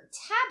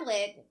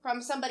 tablet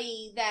from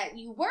somebody that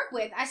you work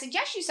with, I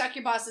suggest you suck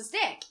your boss's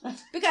dick.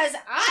 Because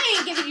I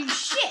ain't giving you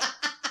shit.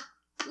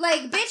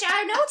 Like, bitch,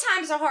 I know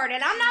times are hard,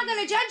 and I'm not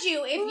going to judge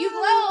you if you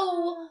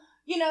blow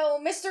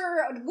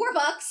Mr.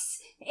 Warbucks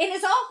in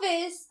his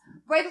office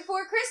right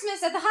before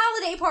Christmas at the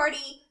holiday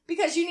party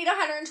because you need a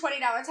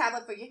 $120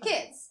 tablet for your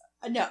kids.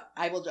 No,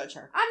 I will judge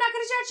her. I'm not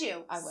going to judge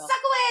you. I will.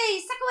 Suck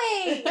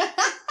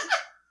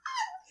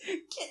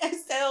away.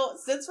 So,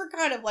 since we're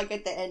kind of like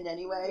at the end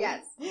anyway,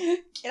 Yes.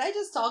 Can I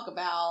just talk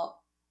about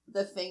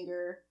the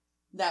finger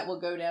that will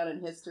go down in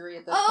history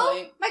at this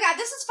point? My God,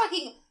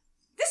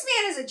 this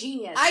man is a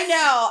genius. I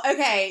know.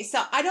 Okay,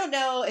 so I don't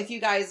know if you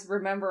guys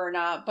remember or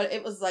not, but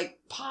it was like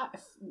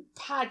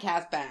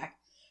podcast back,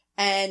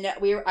 and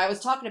I was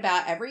talking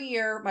about every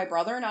year my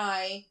brother and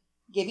I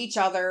give each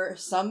other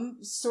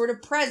some sort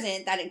of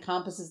present that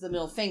encompasses the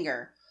middle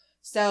finger.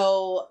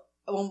 So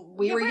when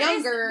we were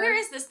younger, where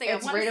is this thing?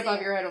 It's right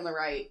above your head on the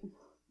right.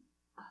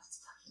 Oh, it's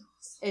fucking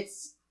awesome.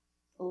 It's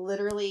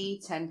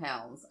literally 10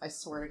 pounds. I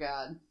swear to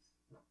God.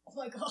 Oh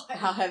my God.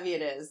 How heavy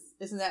it is.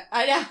 Isn't that?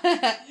 I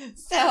know.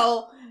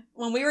 So,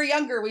 when we were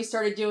younger, we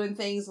started doing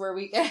things where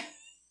we...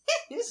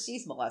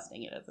 She's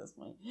molesting it at this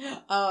point.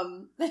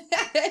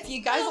 If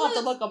you guys will have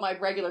to look on my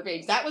regular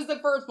page. That was the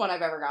first one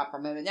I've ever got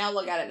from him. And now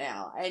look at it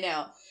now. I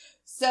know.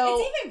 So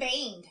it's even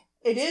veined.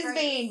 It is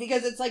veined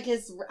because it's like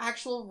his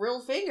actual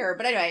real finger.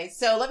 But anyway,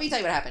 so let me tell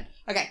you what happened.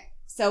 Okay.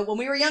 So, when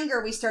we were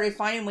younger, we started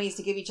finding ways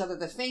to give each other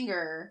the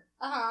finger...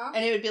 Uh-huh.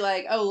 And it would be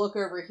like, oh, look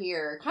over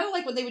here. Kind of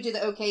like when they would do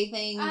the okay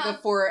thing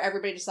before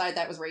everybody decided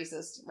that was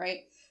racist, right?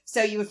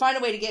 So you would find a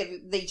way to give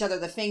each other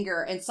the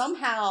finger. And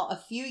somehow, a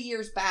few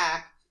years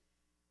back,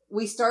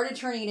 we started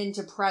turning it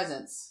into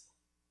presents.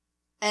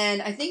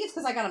 And I think it's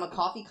because I got him a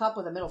coffee cup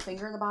with a middle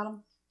finger in the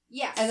bottom.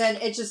 Yes. And then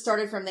it just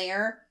started from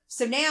there.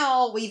 So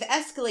now we've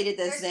escalated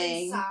this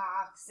thing.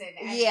 Socks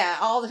and yeah,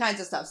 all the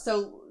kinds of stuff.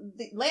 So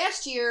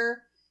last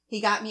year... He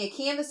got me a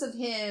canvas of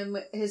him.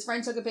 His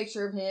friend took a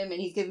picture of him,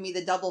 and he's giving me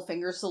the double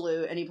finger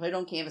salute, and he put it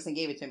on canvas and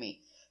gave it to me.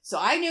 So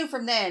I knew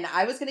from then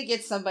I was going to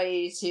get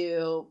somebody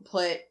to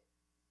put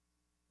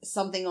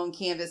something on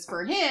canvas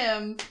for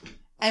him.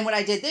 And what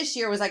I did this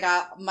year was I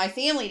got my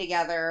family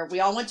together. We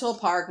all went to a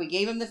park. We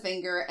gave him the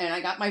finger, and I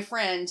got my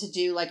friend to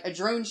do like a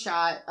drone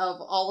shot of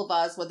all of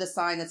us with a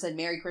sign that said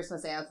 "Merry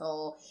Christmas,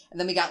 asshole." And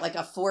then we got like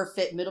a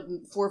 4-foot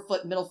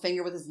middle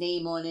finger with his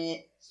name on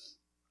it.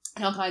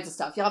 And all kinds of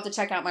stuff. You'll have to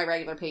check out my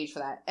regular page for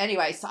that.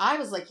 Anyway, so I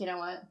was like, you know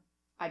what?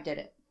 I did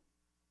it.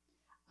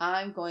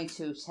 I'm going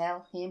to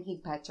tell him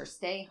he better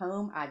stay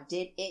home. I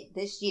did it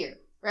this year.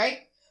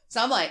 Right?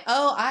 So I'm like,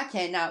 oh, I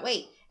cannot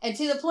wait. And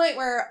to the point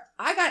where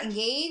I got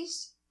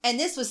engaged, and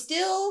this was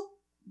still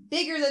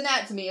bigger than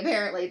that to me,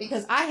 apparently,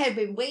 because I had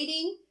been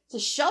waiting to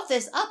shove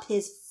this up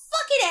his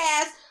fucking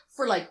ass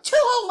for like 2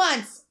 whole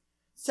months.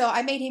 So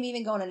I made him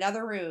even go in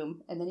another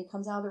room, and then he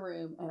comes out of the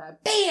room, and I,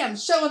 bam,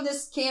 show him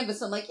this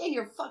canvas. I'm like, in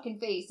your fucking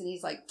face. And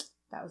he's like,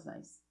 that was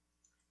nice.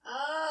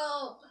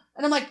 Oh.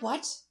 And I'm like,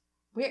 what?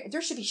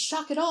 There should be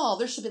shock at all.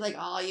 There should be like,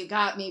 oh, you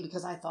got me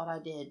because I thought I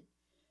did.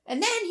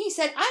 And then he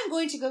said, I'm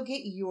going to go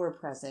get your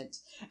present.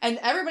 And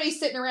everybody's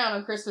sitting around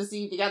on Christmas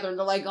Eve together, and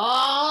they're like,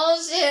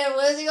 oh, shit,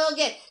 what is he going to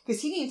get?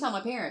 Because he didn't even tell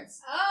my parents.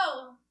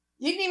 Oh.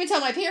 He didn't even tell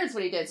my parents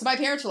what he did. So my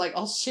parents were like,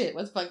 oh shit,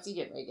 what the fuck did he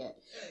get ready to get?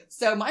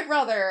 So my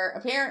brother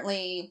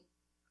apparently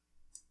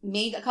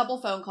made a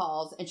couple phone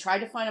calls and tried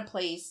to find a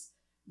place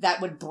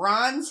that would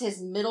bronze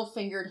his middle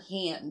fingered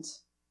hand.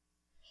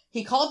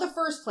 He called the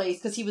first place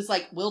because he was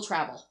like, we'll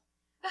travel.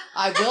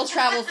 I will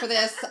travel for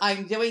this.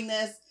 I'm doing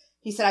this.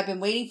 He said, I've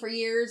been waiting for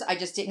years. I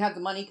just didn't have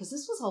the money because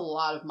this was a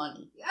lot of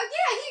money. Yeah, I'm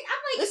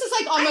like... This is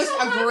like almost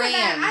a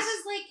grand. I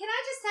was like, can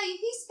I just tell you,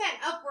 he spent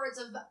upwards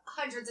of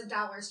hundreds of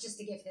dollars just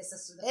to give his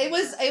sister the finger.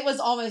 It was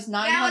almost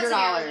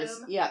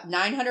 $900. Yeah,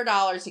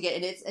 $900 to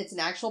get it. It's an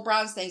actual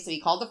bronze thing. So he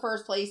called the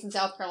first place in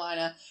South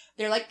Carolina.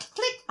 They're like,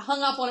 click,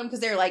 hung up on him because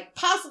they're like,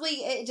 possibly,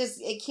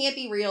 it can't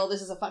be real.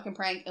 This is a fucking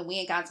prank and we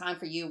ain't got time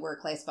for you. We're a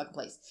class fucking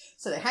place.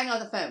 So they hang on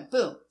the phone.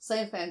 Boom.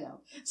 Slam the phone down.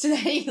 So then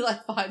he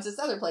like finds this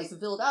other place in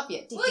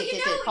Philadelphia.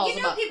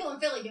 Well, people in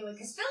Philly do it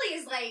because Philly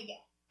is like...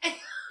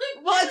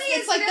 Well,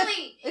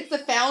 it's the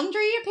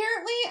Foundry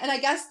apparently, and I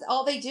guess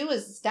all they do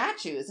is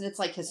statues, and it's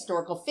like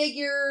historical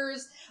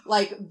figures,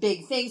 like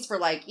big things for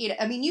like, you know,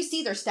 I mean, you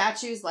see their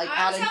statues like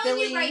out in Philly. I'm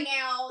telling you right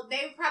now,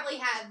 they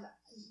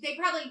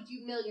probably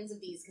do millions of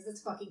these because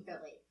it's fucking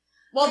Philly.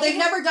 Well, they've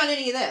never done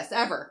any of this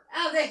ever.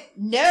 Oh,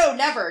 no,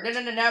 never,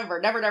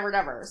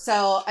 never.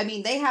 So I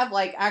mean, they have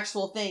like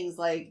actual things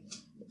like.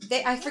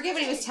 I forget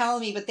what he was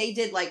telling me, but they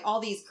did like all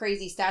these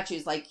crazy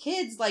statues. Like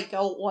kids like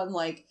go on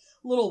like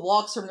little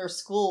walks from their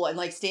school and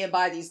like stand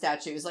by these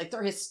statues. Like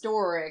they're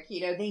historic,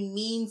 you know, they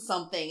mean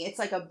something. It's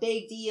like a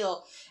big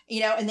deal,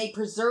 you know, and they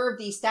preserve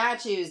these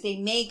statues. They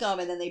make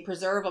them and then they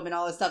preserve them and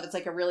all this stuff. It's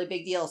like a really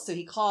big deal. So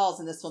he calls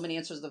and this woman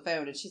answers the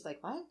phone and she's like,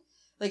 what?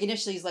 Like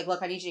initially he's like,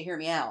 look, I need you to hear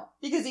me out.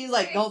 Because he's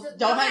like, don't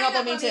hang up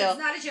on me too. It's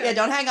not a joke. Yeah,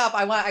 don't hang up.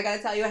 I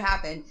gotta tell you what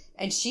happened.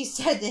 And she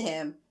said to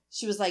him,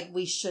 she was like,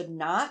 we should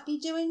not be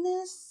doing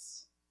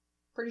this.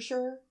 Pretty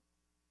sure.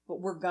 But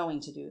we're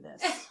going to do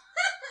this.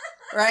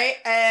 Right?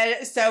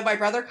 And so my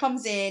brother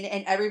comes in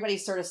and everybody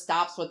sort of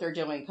stops what they're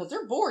doing because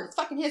they're bored. It's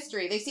fucking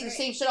history. They see the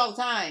same shit all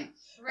the time.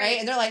 Right?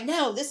 And they're like,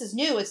 no, this is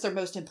new. It's their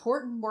most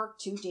important work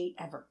to date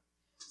ever.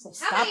 So How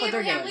stop many what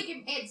they're Abraham doing.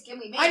 Lincoln heads can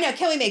we make? I know,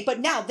 can we make? But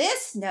now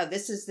this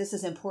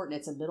is important.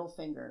 It's a middle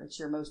finger. It's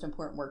your most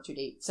important work to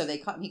date. So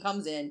he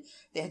comes in.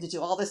 They have to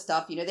do all this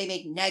stuff. You know, they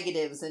make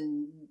negatives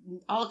and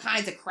all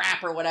kinds of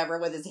crap or whatever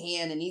with his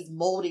hand, and he's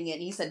molding it.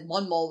 And he said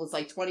one mold was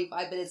like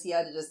 25 minutes. He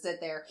had to just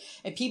sit there,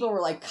 and people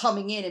were like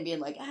coming in and being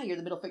like, "Ah, you're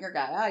the middle finger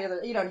guy." Ah,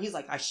 you're the, you know. And he's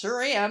like, "I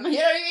sure am." You know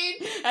what I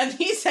mean? And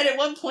he said at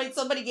one point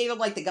somebody gave him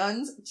like the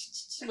guns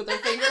with their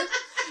finger.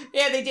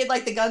 Yeah, they did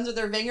like the guns with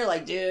their finger.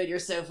 Like, dude, you're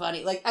so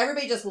funny. Like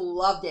everybody just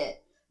loved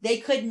it. They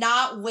could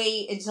not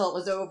wait until it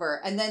was over.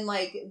 And then,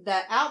 like,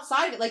 the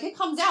outside of it, like, it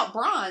comes out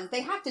bronze.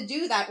 They have to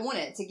do that on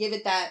it to give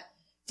it that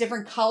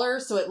different color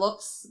so it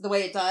looks the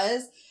way it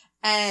does.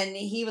 And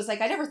he was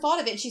like, I never thought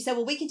of it. And she said,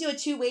 well, we can do it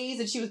 2 ways.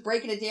 And she was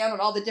breaking it down on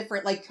all the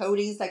different, like,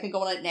 coatings that can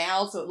go on it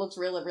now so it looks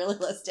really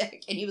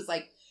realistic. And he was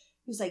like,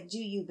 do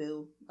you,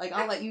 boo? Like,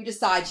 I'll let you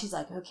decide. She's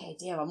like, okay,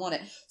 damn, I'm on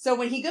it. So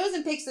when he goes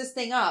and picks this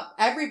thing up,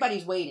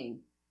 everybody's waiting.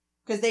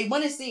 Because they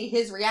want to see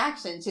his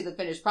reaction to the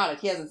finished product.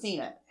 He hasn't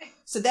seen it.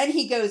 So then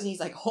he goes and he's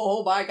like,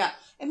 oh my God.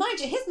 And mind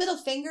you, his middle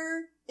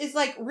finger is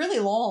like really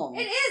long.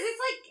 It is. It's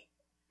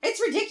like...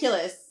 It's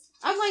ridiculous.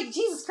 I'm like,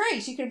 Jesus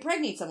Christ, you can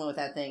impregnate someone with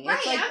that thing. Right,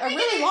 It's like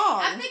really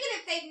long. I'm thinking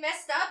if they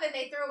messed up and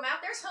they threw him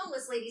out, there's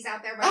homeless ladies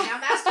out there right now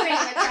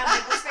masturbating with John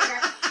Michael's finger.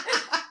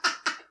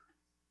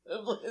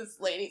 This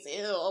lady's,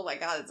 ew, oh my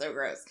God, it's so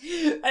gross.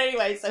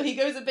 Anyway, so he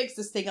goes and picks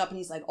this thing up and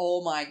he's like,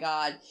 oh my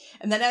God.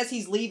 And then as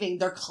he's leaving,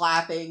 they're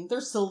clapping, they're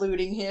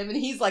saluting him, and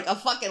he's like a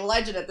fucking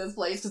legend at this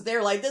place because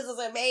they're like, this is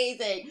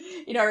amazing,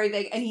 you know,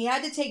 everything. And he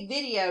had to take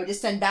video to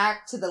send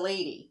back to the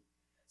lady.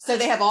 So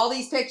they have all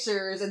these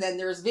pictures, and then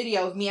there's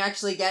video of me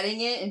actually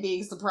getting it and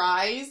being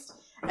surprised.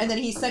 And then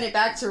he sent it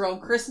back to her on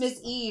Christmas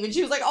Eve, and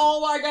she was like, oh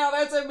my God,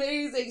 that's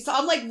amazing. So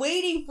I'm like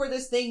waiting for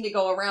this thing to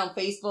go around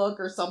Facebook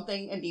or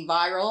something and be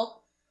viral.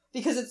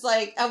 Because it's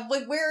like, I'm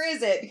like, where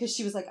is it? Because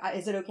she was like,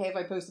 is it okay if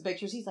I post the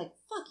pictures? He's like,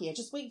 fuck yeah,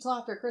 just wait until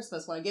after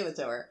Christmas when I give it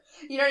to her.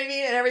 You know what I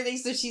mean? And everything.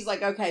 So she's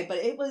like, okay.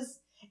 But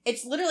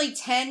it's literally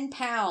 10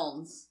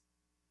 pounds.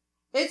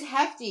 It's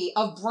hefty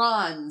of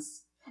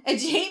bronze. And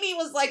Jamie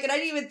was like, and I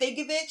didn't even think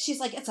of it. She's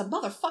like, it's a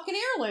motherfucking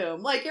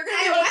heirloom. Like, you're going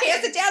to be able to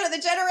pass it down to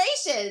the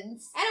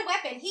generations. And a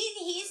weapon.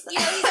 He's a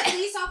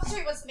police officer.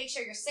 He wants to make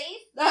sure you're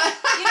safe.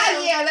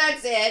 Yeah,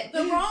 that's it.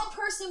 The wrong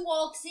person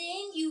walks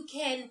in, you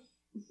can...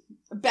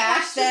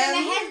 Bash them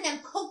in the head and then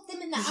poke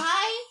them in the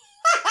eye.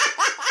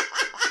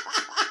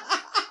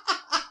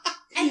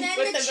 And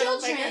then the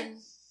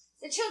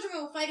children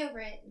will fight over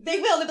it. They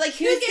will. They'll be like,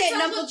 who's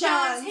getting Uncle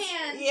John's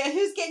hand? Yeah,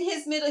 who's getting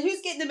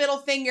who's getting the middle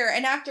finger?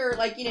 And after,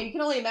 like, you know, you can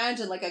only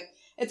imagine, like,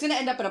 it's going to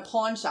end up in a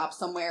pawn shop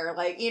somewhere,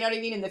 like, you know what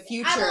I mean, in the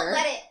future. I won't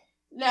let it.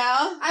 No?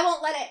 I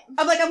won't let it.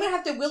 I'm like, I'm going to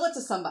have to will it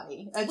to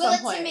somebody at some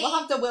point. We'll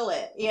have to will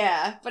it.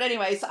 Yeah. But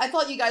anyway, so I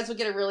thought you guys would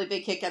get a really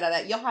big kick out of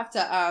that. You'll have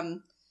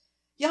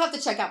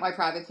to check out my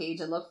private page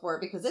and look for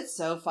it because it's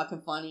so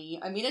fucking funny.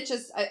 I mean,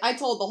 I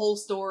told the whole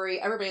story.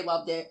 Everybody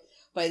loved it.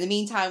 But in the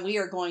meantime, we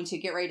are going to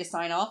get ready to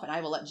sign off, and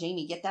I will let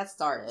Jamie get that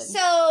started.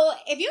 So,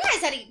 if you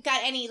guys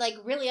got any, like,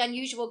 really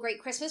unusual great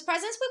Christmas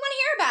presents, we want to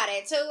hear about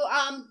it. So,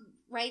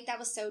 right, that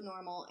was so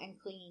normal and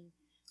clean.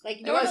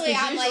 Like, normally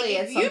I'm like,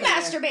 if you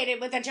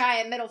masturbated with a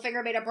giant middle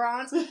finger made of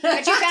bronze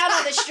that you found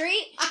on the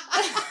street.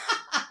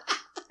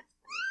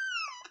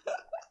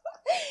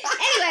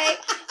 Anyway,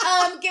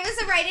 give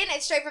us a write-in at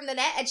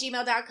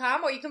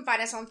straightfromthenet@gmail.com, or you can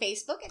find us on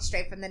Facebook at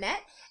Straight From The Net.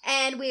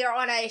 And we are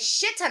on a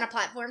shit ton of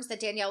platforms that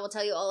Danielle will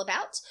tell you all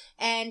about.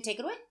 And take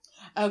it away.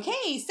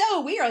 Okay,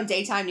 so we are on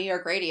Daytime New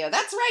York Radio.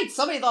 That's right.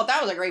 Somebody thought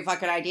that was a great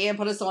fucking idea and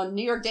put us on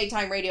New York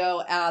Daytime Radio,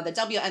 the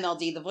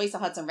WMLD, the Voice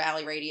of Hudson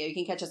Valley Radio. You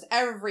can catch us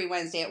every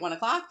Wednesday at 1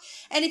 o'clock.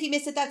 And if you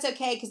miss it, that's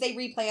okay, because they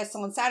replay us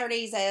on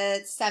Saturdays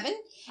at 7.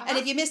 Uh-huh. And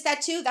if you missed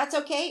that too, that's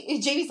okay.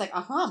 Jamie's like,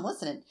 I'm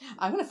listening.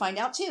 I'm going to find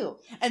out too.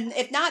 And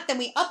if not, then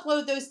we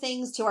upload those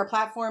things to our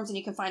platforms, and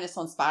you can find us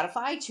on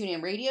Spotify,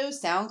 TuneIn Radio,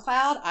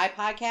 SoundCloud,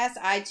 iPodcast,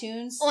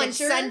 iTunes,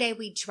 Stitcher. On Sunday,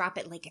 we drop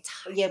it like it's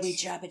hot. Yeah, we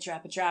drop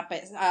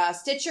it.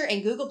 Stitcher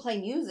and Google Play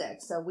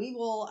Music. So we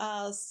will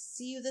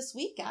see you this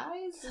week,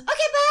 guys.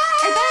 Okay,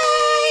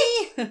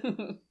 bye!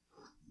 Bye!